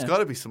suppose there's Yeah. got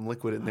to be some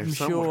liquid in there I'm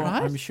somewhere. sure.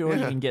 I'm sure you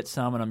Yeah. can get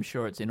some, and I'm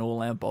sure it's in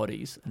all our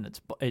bodies, and it's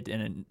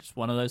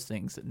one of those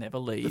things that never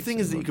leaves. The thing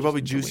is that you could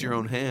probably juice your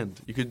own hand.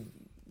 You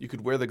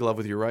could wear the glove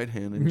with your right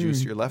hand and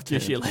juice your left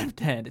Just hand, your left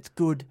hand. It's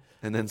good.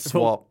 and then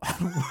swap.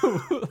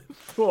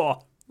 Oh.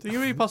 Do you think it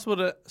would be possible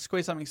to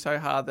squeeze something so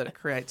hard that it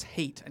creates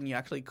heat and you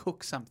actually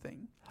cook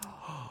something?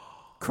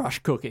 Crush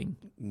cooking.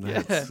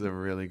 That's a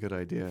really good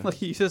idea.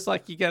 Like you just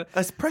like you get.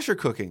 That's pressure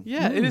cooking.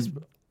 Yeah, it is.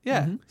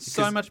 Yeah,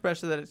 so Because- much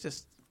pressure that it's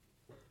just.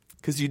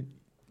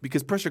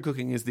 Because pressure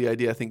cooking is the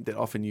idea. I think that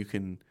often you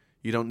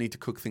don't need to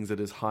cook things at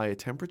as high a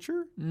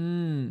temperature,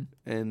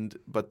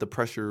 but the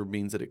pressure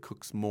means that it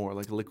cooks more.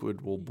 Like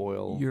liquid will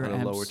boil You're at a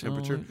lower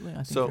temperature. absolutely- I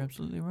think So you're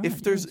absolutely right.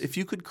 if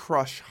you could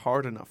crush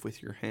hard enough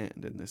with your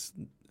hand in this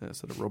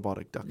sort of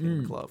robotic duck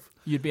hand glove,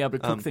 You'd be able to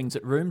cook things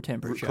at room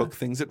temperature. cook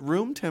things at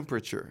room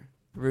temperature.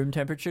 Room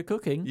temperature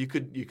cooking. You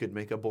could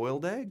make a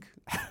boiled egg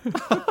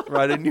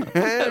right in your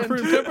hand.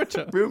 room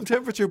temperature. Room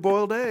temperature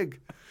boiled egg.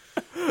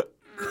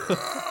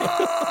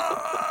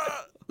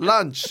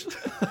 Lunch.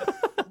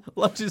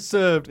 Lunch is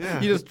served. Yeah.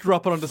 You just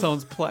drop it onto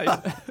someone's plate.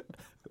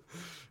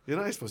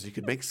 I suppose you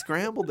could make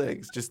scrambled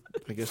eggs. Just,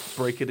 I guess,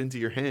 break it into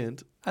your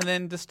hand. And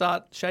then to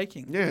start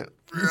shaking. Yeah.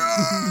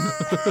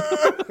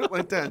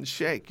 Like that and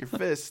shake your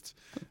fist.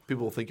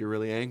 People will think you're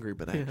really angry,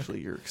 but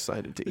actually you're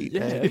excited to eat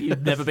Yeah, egg.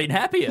 you've never been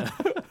happier.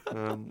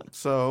 All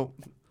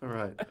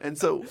right.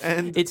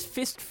 And It's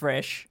fist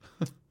fresh,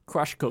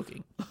 Crush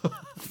cooking.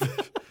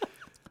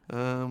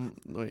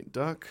 Wait,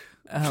 duck.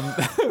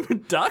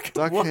 Duck?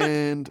 Duck What?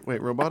 hand. Wait,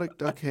 robotic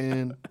duck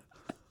hand.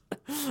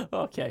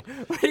 Okay.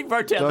 When he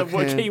wrote down Duck the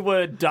hand.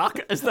 keyword duck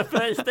as the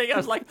first thing, I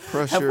was like,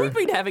 have Pressure. we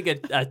been having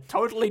a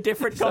totally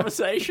different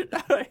conversation?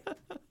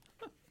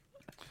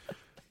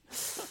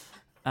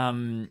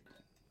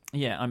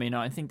 Yeah, I mean,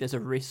 I think there's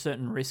a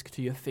certain risk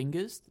to your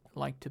fingers,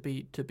 like to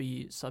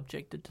be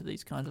subjected to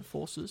these kinds of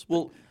forces.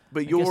 Well,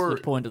 but I guess you're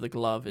the point of the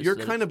glove is you're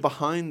that kind of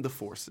behind the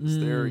forces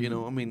there. You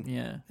know, I mean,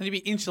 yeah, And you'd be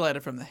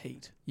insulated from the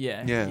heat.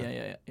 yeah,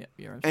 Yeah.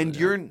 You're and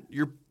absolutely right.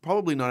 you're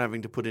probably not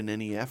having to put in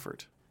any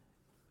effort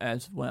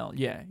as well,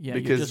 yeah. You're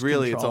because just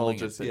really it's all controlling it,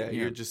 just but,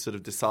 you're just sort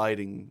of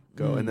deciding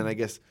go, and then I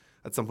guess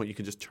at some point you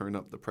can just turn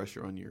up the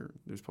pressure on your.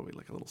 There's probably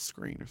like a little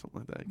screen or something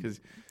like that because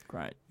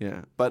great.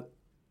 yeah, but.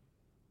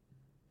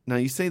 Now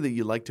you say that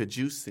you like to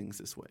juice things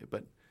this way,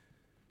 but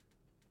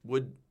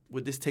would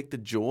this take the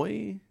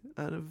joy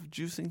out of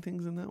juicing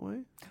things in that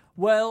way?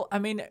 Well, I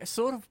mean,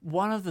 sort of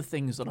one of the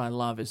things that I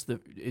love is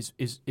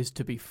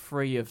to be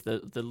free of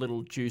the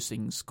little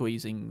juicing,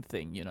 squeezing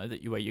thing, you know,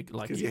 that where you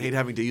like. Because you hate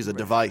having to use a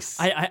device.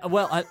 I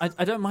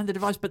don't mind the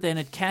device, but then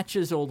it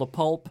catches all the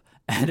pulp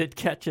and it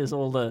catches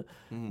all the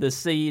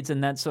seeds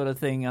and that sort of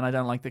thing, and I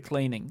don't like the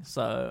cleaning.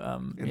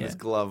 So in yeah. this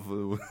glove.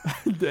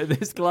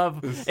 This glove,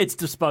 it's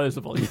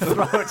disposable. You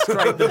throw it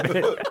straight in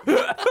the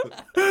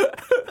bin.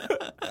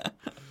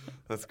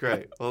 That's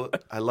great. Well,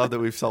 I love that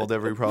we've solved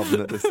every problem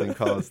that this thing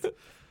caused.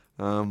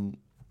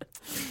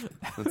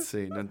 Let's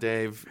see. Now,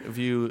 Dave, have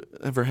you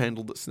ever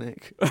handled a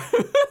snake?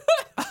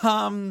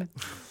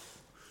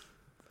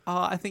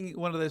 I think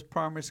one of those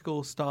primary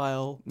school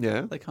style.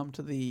 Yeah. They come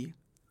to the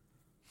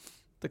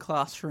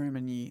classroom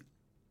and you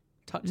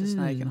touch a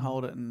snake and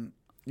hold it, and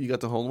You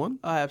got to hold one?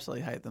 I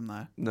absolutely hate them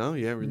though. No,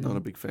 yeah, we're not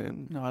a big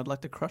fan. No, I'd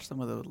like to crush them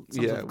with some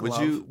Yeah, sort of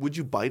glove. would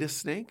you bite a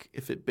snake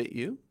if it bit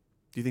you?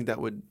 Do you think that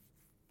would,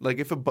 like,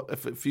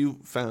 if you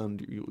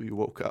found you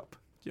woke up,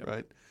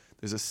 right?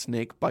 There's a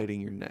snake biting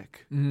your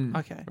neck,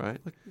 Okay. right?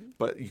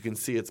 But you can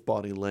see its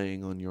body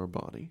laying on your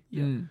body.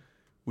 Yeah.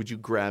 Would you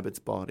grab its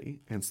body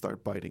and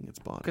start biting its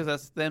body? Because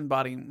that's them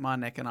biting my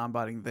neck and I'm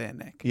biting their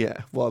neck.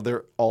 Yeah, well,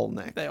 they're all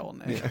neck. They all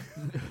neck.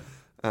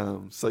 Yeah.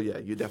 So yeah,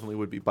 you definitely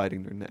would be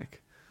biting their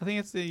neck. I think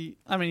it's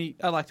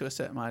I like to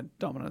assert my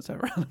dominance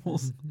over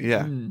animals.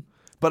 Yeah,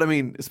 but I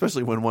mean,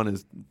 especially when one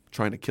is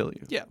trying to kill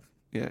you. Yeah.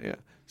 Yeah.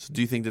 So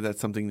do you think that that's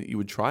something that you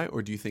would try,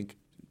 or do you think,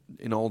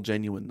 in all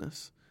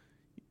genuineness,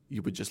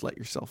 you would just let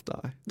yourself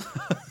die?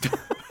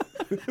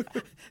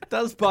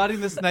 Does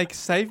biting the snake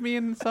save me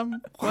in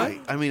some way?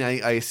 I mean,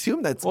 I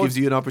assume that gives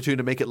you an opportunity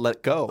to make it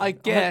let go. I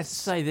Let's guess.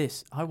 say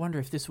this. I wonder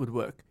if this would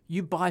work.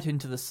 You bite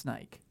into the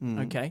snake,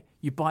 okay?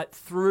 You bite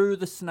through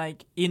the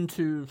snake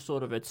into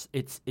sort of its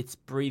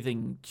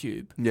breathing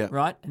tube, Yeah.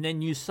 right? And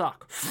then you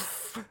suck,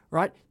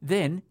 right?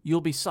 Then you'll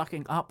be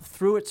sucking up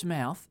through its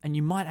mouth, and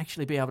you might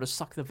actually be able to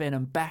suck the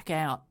venom back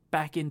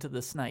into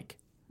the snake.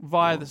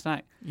 Via the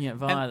snake. Yeah,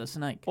 via the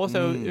snake.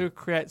 Also, it would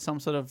create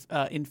some sort of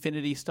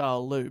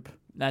infinity-style loop.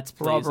 That's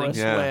Barbarous,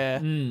 pleasing. Yeah. where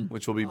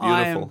Which will be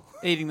I am beautiful.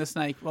 eating the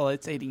snake while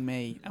it's eating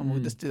me, and we'll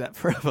just do that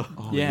forever.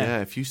 Oh, Yeah.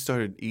 yeah. If you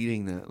started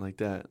eating that like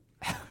that,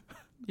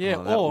 Yeah,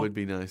 that or would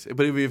be nice. But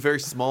it would be a very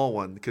small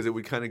one because it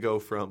would kind of go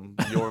from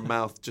your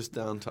mouth just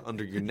down to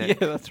under your neck.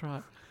 yeah, that's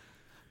right.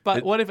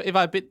 But what if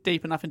I bit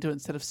deep enough into it,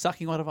 instead of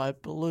sucking, what if I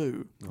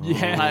blew?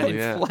 Yeah. And I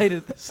yeah.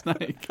 inflated the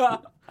snake.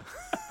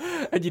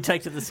 And you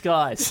take to the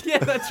skies. Yeah,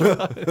 that's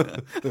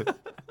right.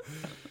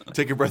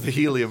 Take a breath of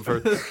helium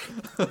first.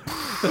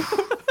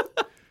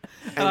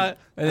 And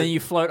And then you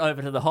float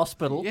over to the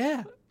hospital.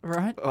 yeah,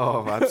 Right?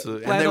 Oh,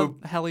 absolutely. And land they on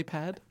would,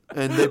 helipad.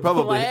 and they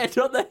probably, Land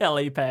on the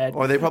helipad.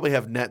 or they probably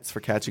have nets for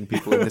catching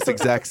people in this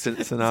exact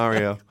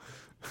scenario.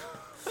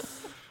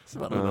 It's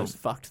one of the most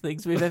fucked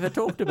things we've ever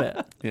talked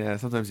about. Yeah,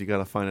 sometimes you got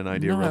to find an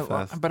idea real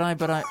fast. But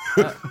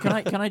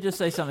can I just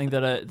say something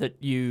that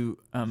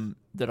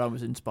I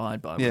was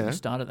inspired by when Yeah. we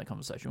started that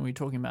conversation. We were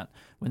talking about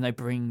when they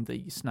bring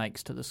the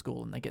snakes to the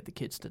school and they get the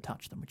kids to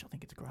touch them, which I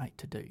think is great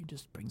to do. You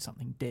just bring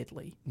something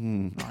deadly right,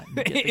 and get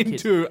the kids-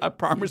 Into a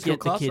primary school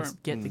get the kids classroom.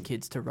 get the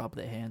kids to rub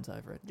their hands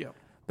over it. Yeah.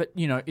 But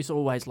it's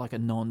always like a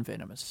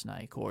non-venomous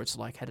snake, or it's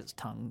like had its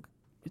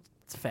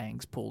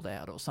fangs pulled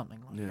out, or something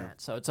like that.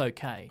 So it's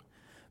okay.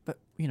 But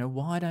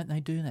why don't they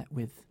do that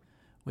with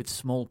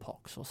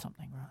smallpox or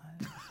something,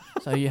 right?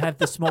 So you have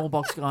the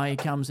smallpox guy, he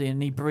comes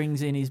in, he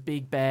brings in his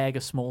big bag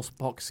of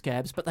smallpox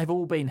scabs, but they've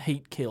all been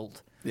heat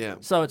killed. Yeah.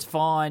 So it's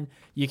fine.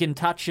 You can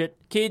touch it.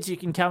 Kids, you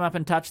can come up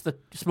and touch the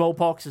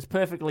smallpox. It's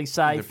perfectly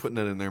They're safe. putting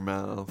it in their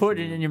mouth. Put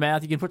it in your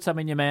mouth. You can put some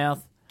in your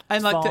mouth. And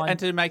It's like fine.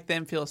 to make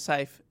them feel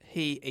safe,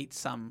 he eats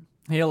some.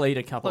 He'll eat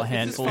a couple of Look,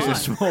 this is handfuls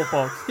of fine.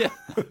 smallpox.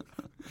 Yeah.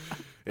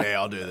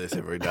 Yeah, I'll do this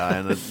every day,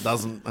 and it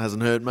hasn't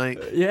hurt me.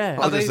 Yeah.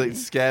 I'll just eat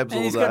scabs And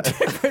all he's got day.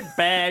 different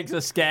bags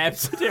of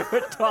scabs,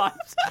 different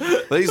types.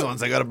 These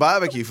ones, they got a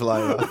barbecue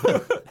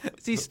flavour.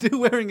 Is he still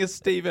wearing a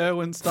Steve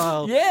Irwin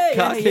style Yeah.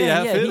 khaki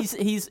outfit?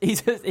 He's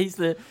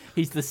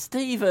the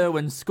Steve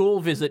Irwin school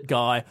visit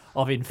guy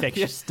of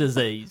infectious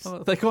disease.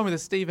 Oh, they call me the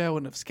Steve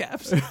Irwin of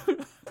scabs.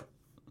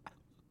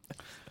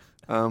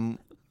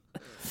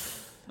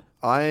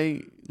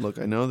 I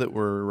know that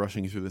we're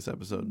rushing through this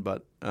episode,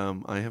 but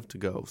I have to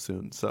go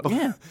soon. So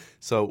Yeah.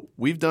 So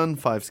we've done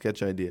 5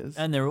 sketch ideas.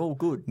 And they're all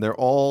good. They're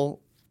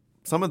all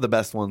some of the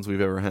best ones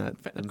we've ever had.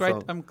 And Great.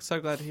 So, I'm so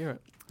glad to hear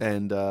it.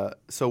 and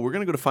so we're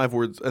going to go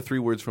to 3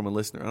 words from a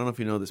listener. I don't know if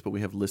you know this, but we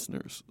have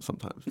listeners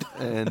sometimes.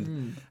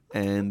 And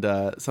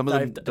some of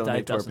them Dave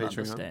donate to our doesn't Patreon.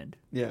 understand.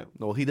 Yeah.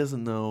 Well, he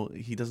doesn't know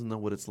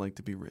what it's like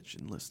to be rich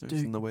in listeners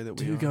in the way that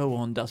we Do are. Go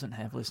On doesn't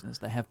have listeners.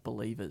 They have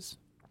believers.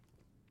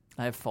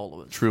 They have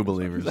followers. True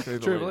believers. True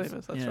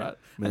believers. That's Yeah. right.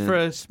 Man. And for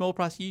a small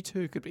price, you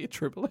too could be a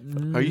true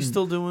believer. Are you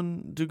still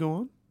doing Do Go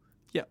On?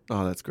 Yeah.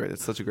 Oh, that's great.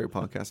 It's such a great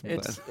podcast. I'm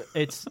It's glad.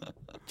 it's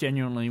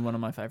genuinely one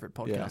of my favorite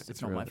podcasts. Yeah,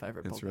 it's not my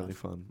favorite podcast. It's really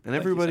fun. And Thank you so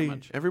everybody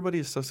much. everybody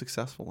is so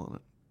successful on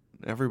it.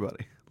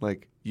 Everybody.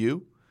 Like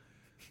you,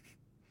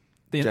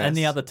 And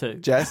the Jess. other two.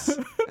 Jess,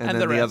 and then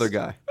the the other rest.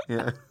 guy.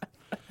 Yeah.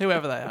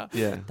 Whoever they are.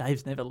 Yeah.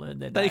 Dave's never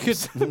learned their They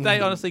names. they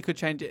honestly could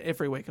change it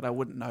every week and I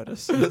wouldn't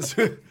notice.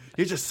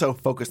 You're just so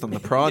focused on the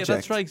project. Yeah,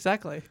 that's right,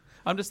 exactly.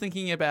 I'm just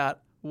thinking about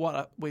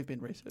what we've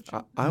been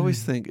researching. I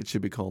always think it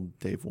should be called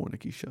Dave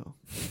Warnicky Show.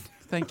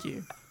 Thank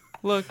you.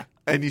 Look,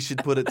 And you should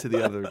put it to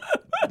the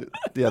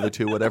other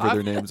two, whatever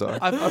their names are.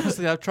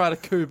 I've tried a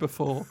coup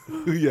before.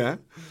 Yeah.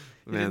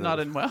 It did not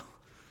end well.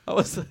 I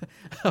was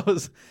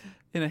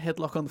in a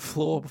headlock on the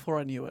floor before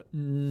I knew it.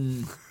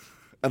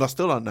 And I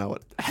still don't know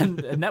it. and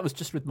that was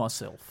just with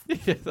myself.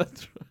 Yeah,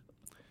 that's right.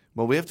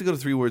 Well, we have to go to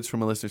 3 words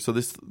from a listener. So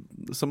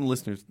some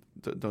listeners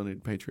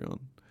donate Patreon,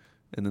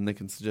 and then they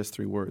can suggest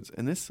 3 words.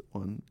 And this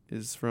one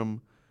is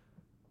from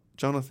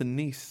Jonathan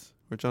Nice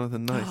or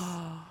Jonathan Nice.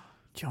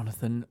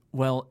 Jonathan,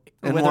 well,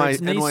 NY whether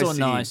it's nice or NYC.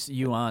 nice,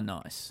 you are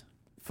nice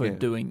for Yeah.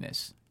 doing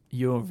this.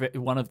 You're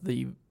one of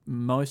the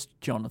most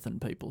Jonathan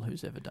people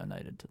who's ever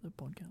donated to the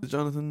podcast. Did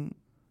Jonathan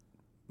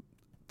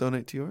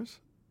donate to yours?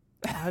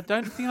 I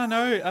don't think I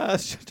know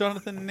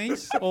Jonathan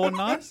Nice or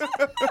Nice.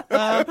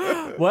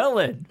 Well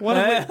then, What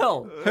have we-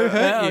 who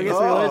hurt you? I guess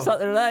we learned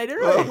something today,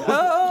 didn't we?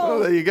 Oh,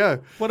 there you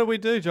go. What do we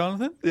do,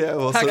 Jonathan? Yeah.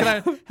 Well,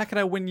 How can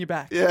I win you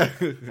back? Yeah.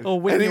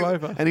 Or win and you he,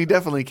 over? And he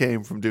definitely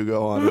came from Do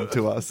Go On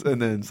to us,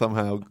 and then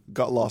somehow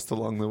got lost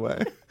along the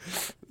way.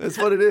 That's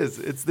what it is.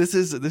 This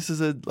is a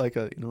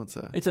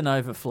It's an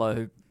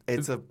overflow.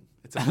 it's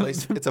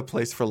a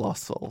place for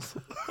lost souls.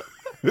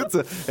 it's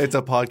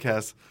a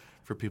podcast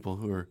for people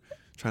who are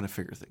trying to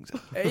figure things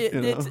out.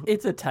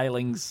 It's a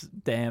tailings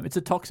dam. It's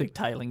a toxic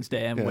tailings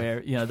dam Yeah. where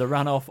the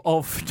runoff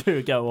of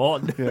To Go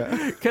On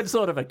Yeah. can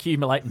sort of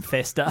accumulate and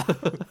fester.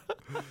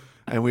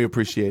 And we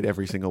appreciate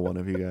every single one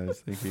of you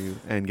guys. Thank you.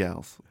 And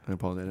gals. I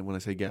apologize. And when I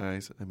say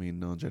guys, I mean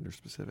non-gender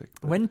specific.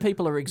 When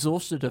people are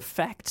exhausted of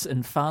facts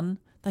and fun,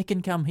 they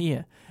can come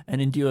here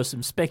and endure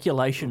some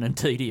speculation and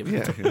tedium.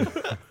 Yeah.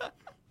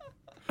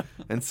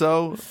 And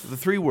so the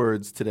 3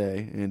 words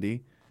today,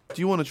 Andy,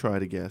 do you want to try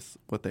to guess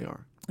what they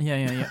are?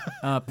 Yeah.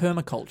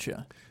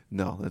 Permaculture.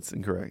 No, that's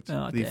incorrect.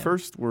 Oh, the damn.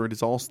 first word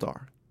is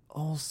all-star.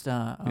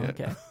 All-star. Oh, Yeah.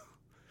 okay.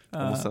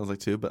 Almost sounds like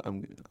 2, but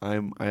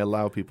I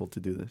allow people to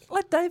do this.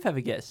 Let Dave have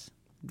a guess.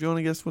 Do you want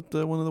to guess what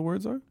one of the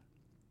words are?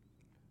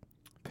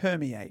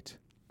 Permeate.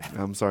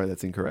 I'm sorry,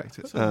 that's incorrect.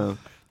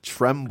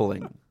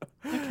 Trembling.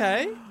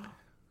 Okay.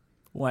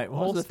 Wait,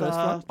 what was the first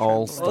All-star. one?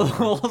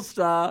 All-star.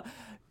 All-star,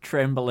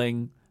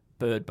 trembling,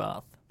 bird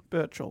bath.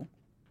 Birchall.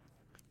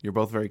 You're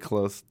both very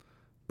close.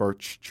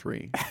 Birch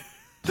tree.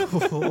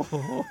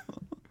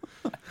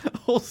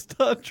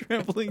 All-star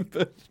trembling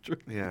birch tree.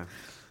 Yeah.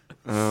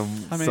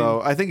 mean-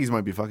 So I think he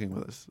might be fucking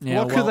with us. Yeah,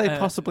 what could well, they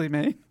possibly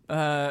mean?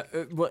 Well,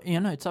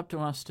 it's up to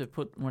us to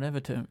put whatever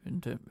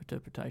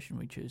interpretation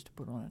we choose to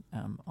put on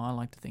it. I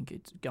like to think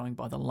it's going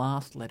by the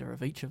last letter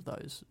of each of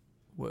those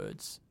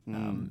words.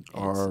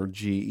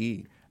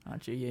 RGE.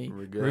 RGE.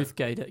 Regret. Ruth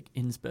Gator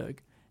Ensberg.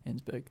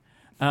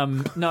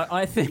 No,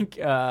 I think.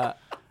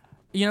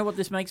 You know what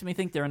this makes me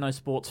think? There are no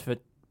sports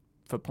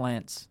for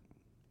plants.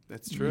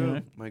 That's true. Yeah.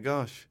 My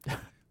gosh.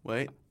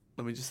 Wait,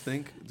 let me just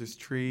think. There's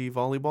tree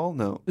volleyball?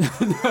 No.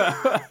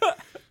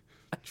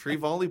 Tree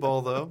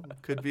volleyball, though,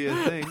 could be a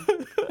thing.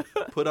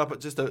 Put up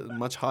just a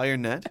much higher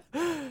net.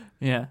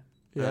 Yeah.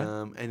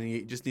 And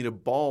you just need a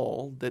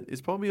ball that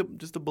is probably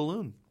just a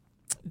balloon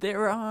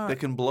There are. that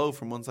can blow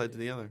from one side to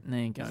the other. There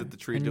you go. Is it the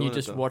tree and doing you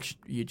just it, though?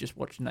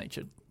 watch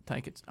nature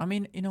take its. I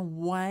mean, in a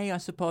way, I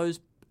suppose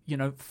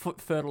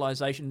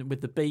fertilization with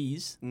the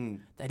bees.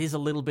 That is a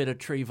little bit of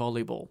tree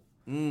volleyball.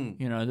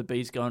 The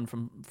bees going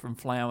from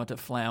flower to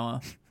flower.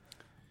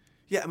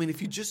 Yeah, I mean,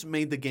 if you just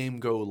made the game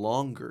go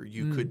longer,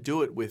 you could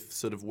do it with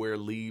sort of where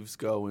leaves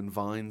go and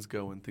vines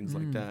go and things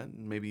like that,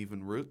 and maybe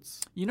even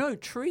roots.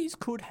 Trees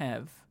could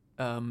have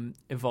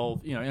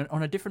evolved.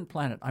 On a different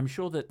planet, I'm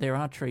sure that there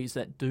are trees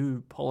that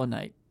do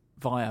pollinate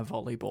via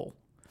volleyball.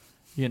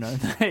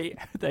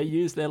 They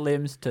use their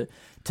limbs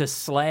to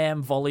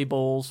slam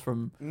volleyballs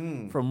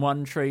from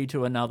one tree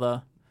to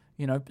another.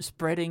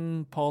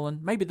 Spreading pollen.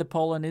 Maybe the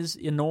pollen is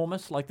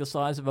enormous, like the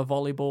size of a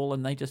volleyball,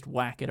 and they just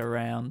whack it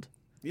around.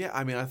 Yeah,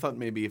 I mean, I thought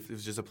maybe if it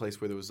was just a place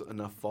where there was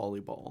enough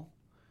volleyball,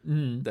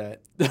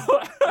 that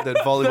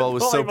volleyball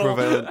was so Volleyball.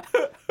 prevalent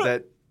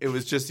that it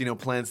was just,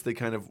 plants that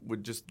kind of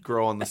would just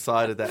grow on the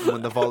side of that. And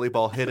when the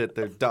volleyball hit it,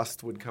 their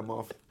dust would come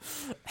off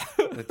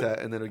like that.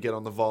 And then it would get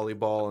on the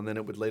volleyball, and then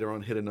it would later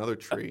on hit another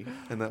tree,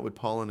 and that would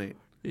pollinate.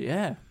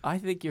 Yeah, I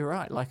think you're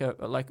right. Like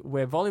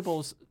where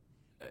volleyball's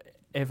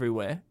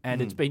everywhere,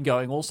 and it's been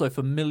going also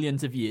for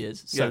millions of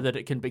years, so that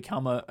it can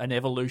become an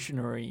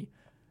evolutionary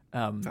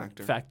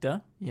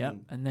factor. Yeah,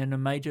 and then a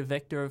major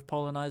vector of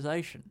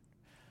pollination.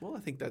 Well, I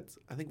think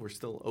we're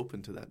still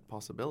open to that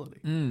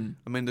possibility.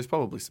 I mean, there's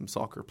probably some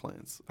soccer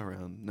plants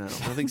around now.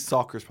 I think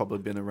soccer's probably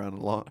been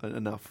around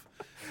enough.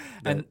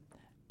 And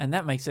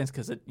that makes sense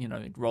because it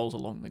rolls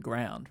along the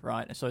ground,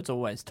 right? So it's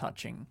always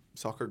touching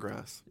soccer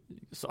grass.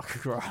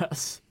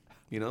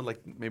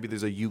 Like maybe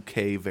there's a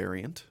UK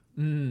variant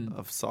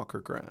of soccer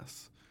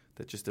grass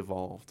that just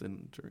evolved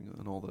in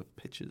all the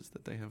pitches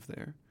that they have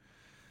there.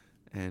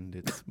 And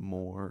it's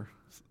more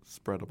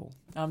spreadable.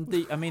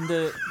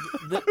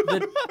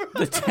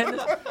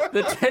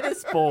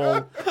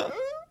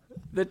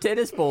 The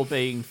tennis ball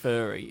being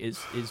furry is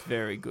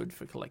very good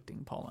for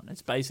collecting pollen.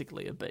 It's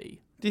basically a bee.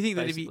 Do you think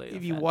that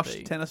if you wash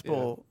a tennis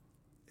ball,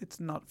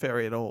 it's not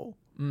furry at all?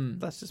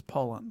 That's just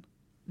pollen.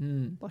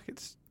 Like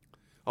it's.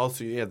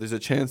 Also, there's a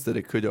chance that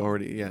it could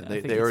already.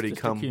 They already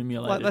come.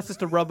 Accumulated. That's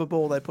just a rubber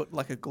ball they put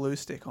like a glue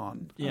stick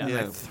on. Yeah, and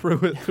they threw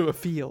it through a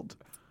field.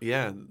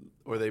 Yeah.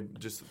 Or they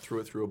just threw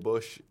it through a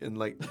bush and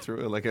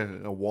through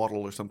a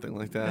wattle or something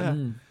like that.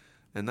 Yeah.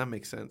 And that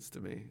makes sense to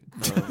me.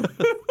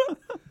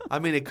 I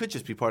mean, it could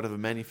just be part of a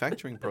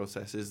manufacturing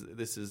process.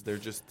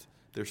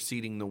 They're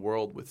seeding the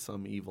world with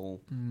some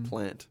evil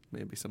plant,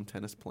 maybe some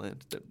tennis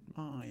plant.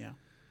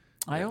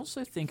 I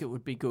also think it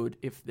would be good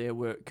if there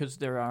were, because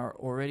there are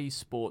already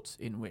sports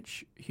in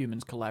which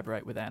humans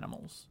collaborate with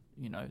animals.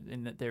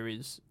 In that there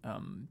is.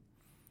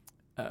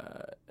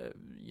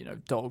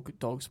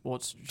 Dog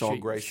sports,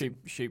 dog racing,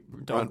 sheep,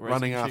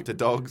 running after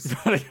dogs,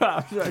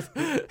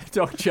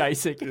 dog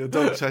chasing,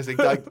 dog chasing,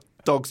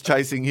 dogs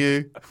chasing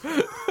you,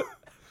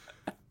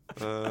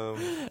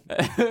 and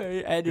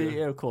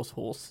of course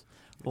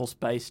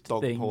horse-based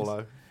dog things.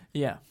 polo.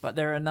 Yeah, but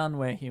there are none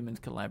where humans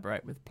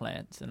collaborate with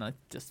plants, and I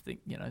just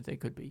think there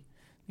could be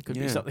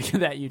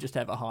something that you just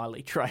have a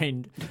highly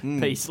trained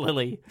peace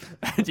lily,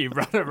 and you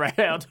run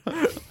around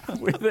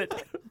with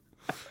it.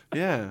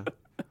 Yeah.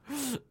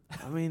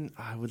 I mean,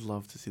 I would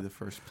love to see the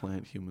first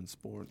plant-human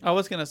sport. I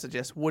was going to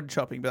suggest wood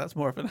chopping, but that's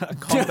more of a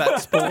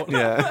combat sport.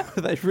 Yeah.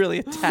 They really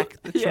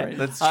attack the tree. Yeah,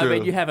 that's true. I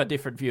mean, you have a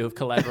different view of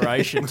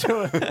collaboration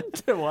to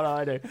what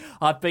I do.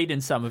 I've been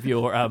in some of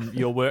your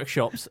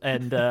workshops,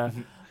 and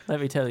let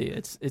me tell you,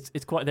 it's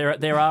quite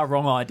there are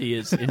wrong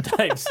ideas in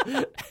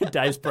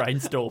Dave's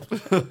brainstorm.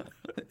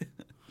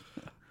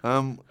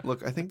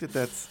 Look, I think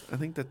that's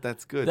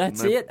good.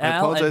 That's and it, I Al.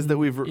 apologize and, that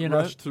we've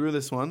rushed through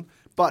this one.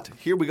 But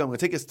here we go. I'm going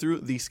to take us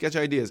through the Sketch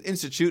Ideas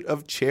Institute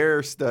of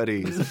Chair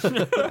Studies,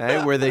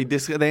 where they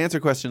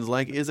answer questions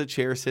like: Is a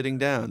chair sitting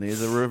down?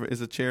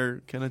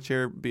 Can a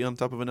chair be on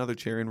top of another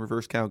chair in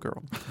reverse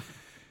cowgirl?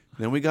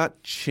 Then we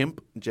got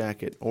chimp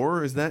jacket,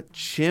 or is that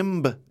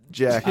chimb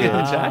jacket?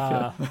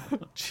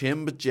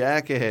 Chimb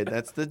jacket.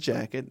 That's the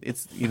jacket.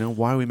 It's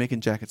why are we making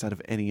jackets out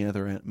of any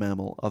other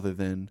mammal other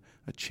than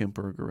a chimp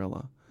or a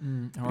gorilla?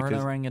 Or an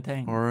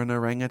orangutan. Or an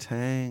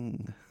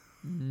orangutan.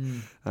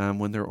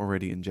 When they're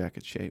already in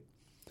jacket shape.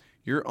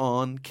 You're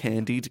on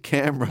candid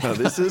camera.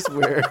 This is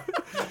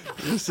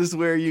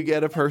where you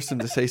get a person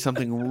to say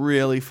something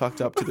really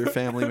fucked up to their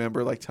family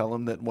member, like tell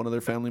them that one of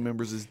their family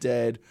members is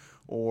dead,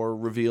 or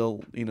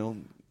reveal,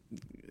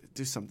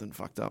 do something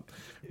fucked up,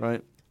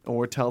 right?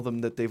 Or tell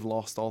them that they've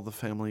lost all the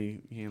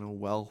family,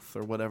 wealth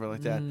or whatever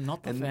like that.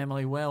 Not the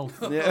family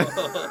wealth. Yeah.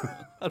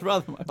 I'd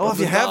rather my if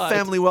you have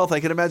family wealth, I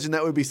can imagine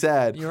that would be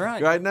sad. You're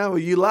right. Right now,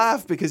 you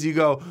laugh because you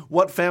go,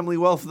 what family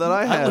wealth that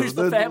I have? I lose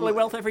the family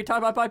wealth every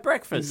time I buy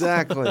breakfast.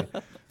 Exactly.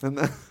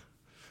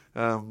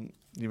 And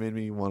you made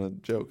me want to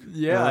joke.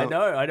 Yeah,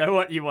 I know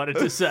what you wanted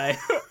to say.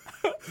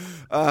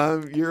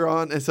 You're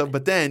on, and so,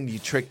 but then you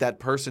trick that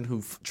person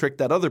who tricked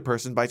that other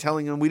person by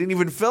telling them we didn't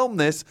even film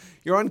this.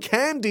 You're on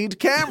candid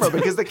camera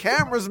because the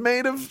camera's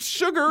made of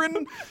sugar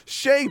and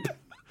shape.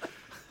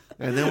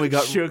 And then we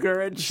got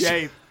sugar and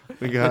shape.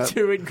 We got the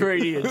two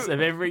ingredients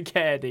of every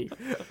candy.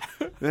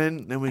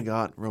 Then we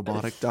got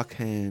robotic duck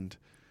hand,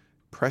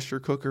 pressure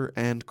cooker,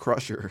 and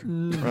crusher.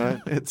 Right?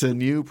 It's a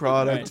new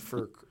product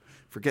for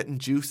getting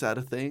juice out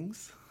of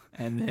things.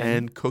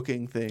 And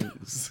cooking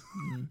things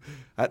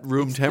at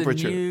room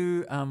temperature. The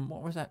new,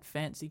 what was that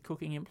fancy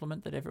cooking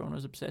implement that everyone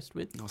was obsessed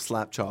with? Oh,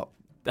 slap chop.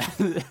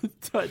 I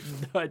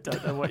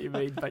don't know what you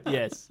mean, but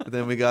yes. And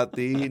then we got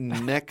the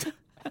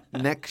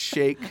neck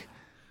shake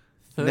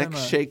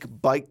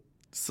bite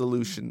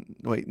solution.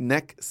 Wait,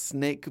 neck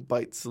snake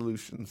bite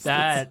solutions.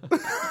 That's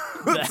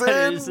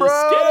in,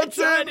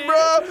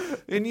 bro.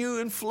 And you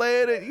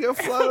inflate it. You go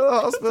fly to the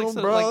hospital,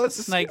 bro. Like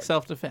snake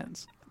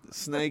self-defense.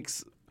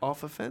 Snakes.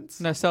 off a fence?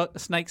 No,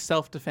 snake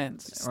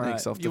self-defense. Snake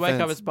self-defense. You wake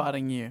up, it's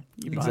biting you.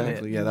 You bite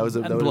Exactly. it. Yeah, that would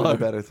And have been blow. a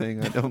better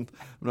thing. I'm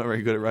not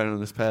very good at writing on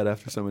this pad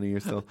after so many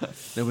years still.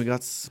 Then we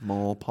got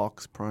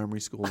smallpox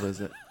primary school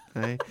visit.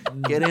 Hey,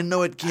 get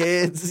into it,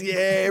 kids.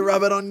 Yeah,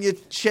 rub it on your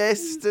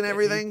chest and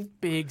everything.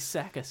 Big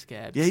sack of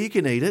scabs. Yeah, you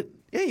can eat it.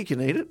 Yeah, you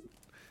can eat it.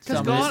 Some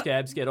of the gone-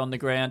 scabs get on the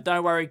ground.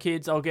 Don't worry,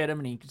 kids. I'll get them.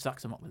 And he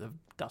sucks them up with a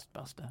dust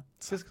buster.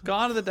 Because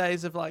gone are the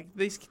days of like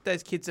those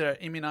kids are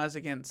immunised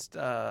against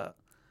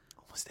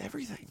Almost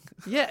everything.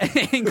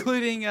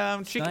 including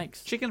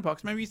Snakes. chicken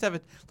pox. Maybe we used to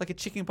have a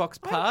chicken pox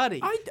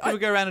party. I- People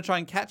go around and try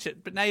and catch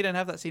it, but now you don't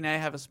have that. So now you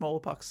have a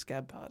smallpox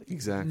scab party.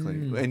 Exactly.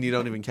 And you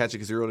don't even catch it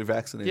because you're already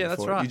vaccinated. Yeah,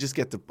 that's for it. right. You just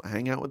get to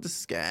hang out with the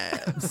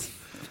scabs.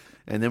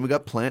 And then we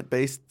got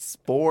plant-based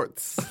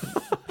sports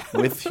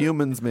with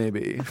humans,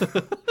 maybe.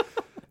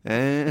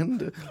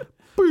 And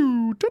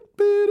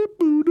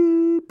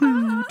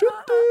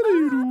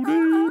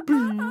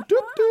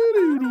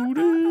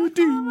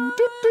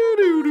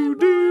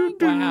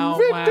Wow,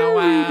 wow,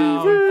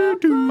 wow.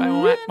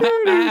 Wow, wow,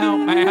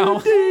 wow,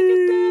 wow.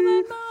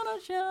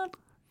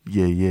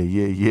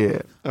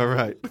 Yeah. All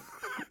right.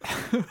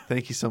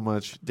 Thank you so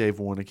much, Dave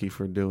Warnicki,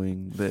 for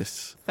doing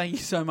this. Thank you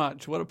so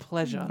much. What a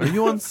pleasure. Are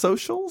you on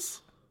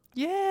socials?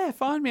 Yeah,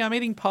 find me. I'm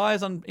eating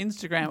pies on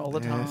Instagram all the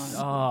time. Yes.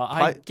 Oh,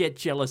 I Pie- get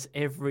jealous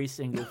every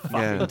single fucking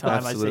Yeah,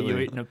 time I see you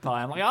absolutely. eating a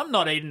pie. I'm like, I'm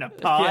not eating a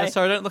pie. Yeah,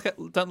 sorry, don't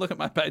look at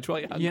my page while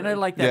you're hungry. You know,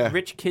 like that Yeah.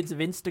 rich kids of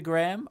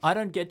Instagram? I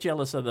don't get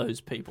jealous of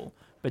those people.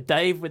 But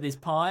Dave with his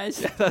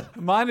pies,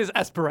 Mine is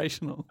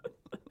aspirational.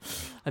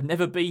 I've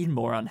never been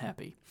more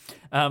unhappy.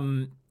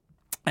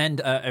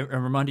 And a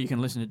reminder, you can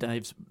listen to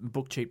Dave's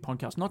Book Cheat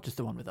podcast, not just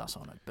the one with us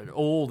on it, but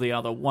all the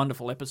other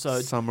wonderful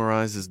episodes.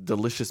 Summarizes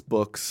delicious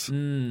books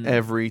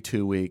every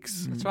 2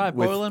 weeks. That's right,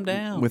 boil them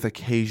down. With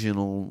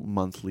occasional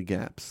monthly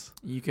gaps.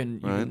 You can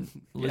Right.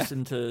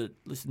 listen to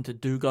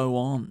Do Go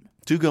On.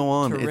 Do go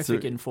on. It's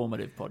Terrific,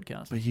 informative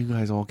podcast. but you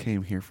guys all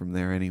came here from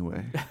there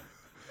anyway.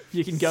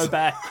 You can go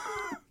back.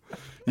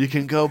 You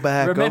can go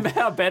back. Remember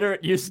how better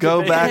it used go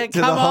to be? back Yeah, to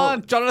come the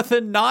on,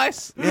 Jonathan,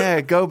 nice.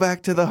 Yeah, go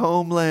back to the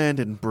homeland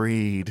and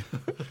breed.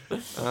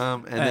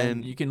 And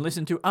then you can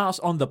listen to us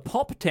on the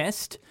Pop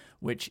Test,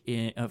 which,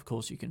 of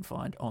course, you can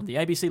find on the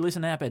ABC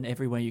Listen app and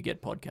everywhere you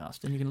get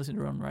podcasts. And you can listen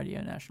to it on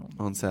Radio National.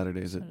 on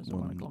Saturdays at Saturdays at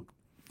 1 o'clock.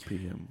 1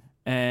 p.m.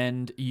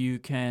 And you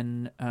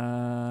can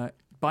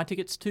buy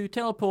tickets to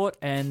Teleport,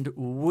 and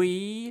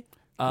we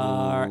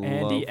are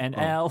Andy and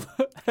Al.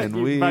 And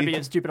You we- might be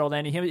at Stupid Old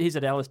Andy. He's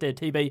at Alistair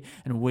TB,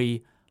 and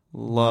we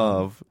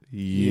Love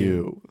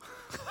you.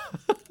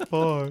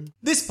 Bye.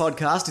 This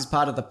podcast is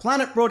part of the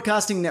Planet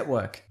Broadcasting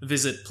Network.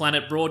 Visit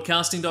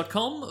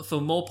planetbroadcasting.com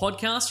for more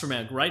podcasts from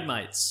our great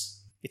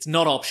mates. It's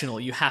not optional,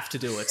 you have to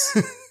do it.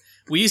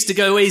 We used to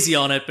go easy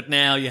on it, but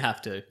now you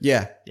have to.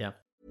 Yeah. Yeah.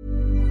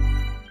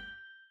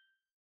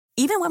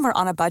 Even when we're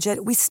on a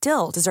budget, we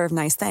still deserve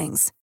nice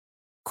things.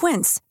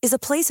 Quince is a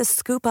place to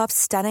scoop up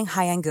stunning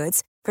high-end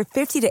goods for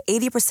 50 to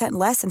 80%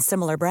 less than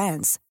similar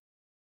brands.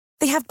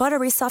 They have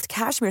buttery soft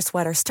cashmere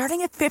sweaters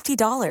starting at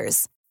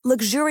 $50,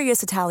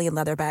 luxurious Italian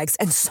leather bags,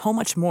 and so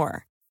much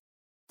more.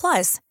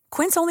 Plus,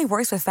 Quince only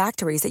works with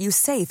factories that use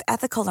safe,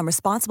 ethical, and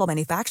responsible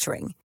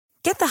manufacturing.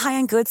 Get the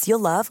high-end goods you'll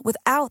love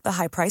without the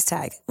high price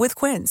tag with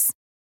Quince.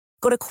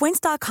 Go to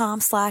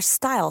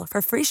quince.com/style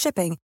for free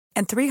shipping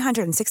and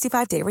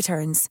 365-day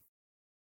returns.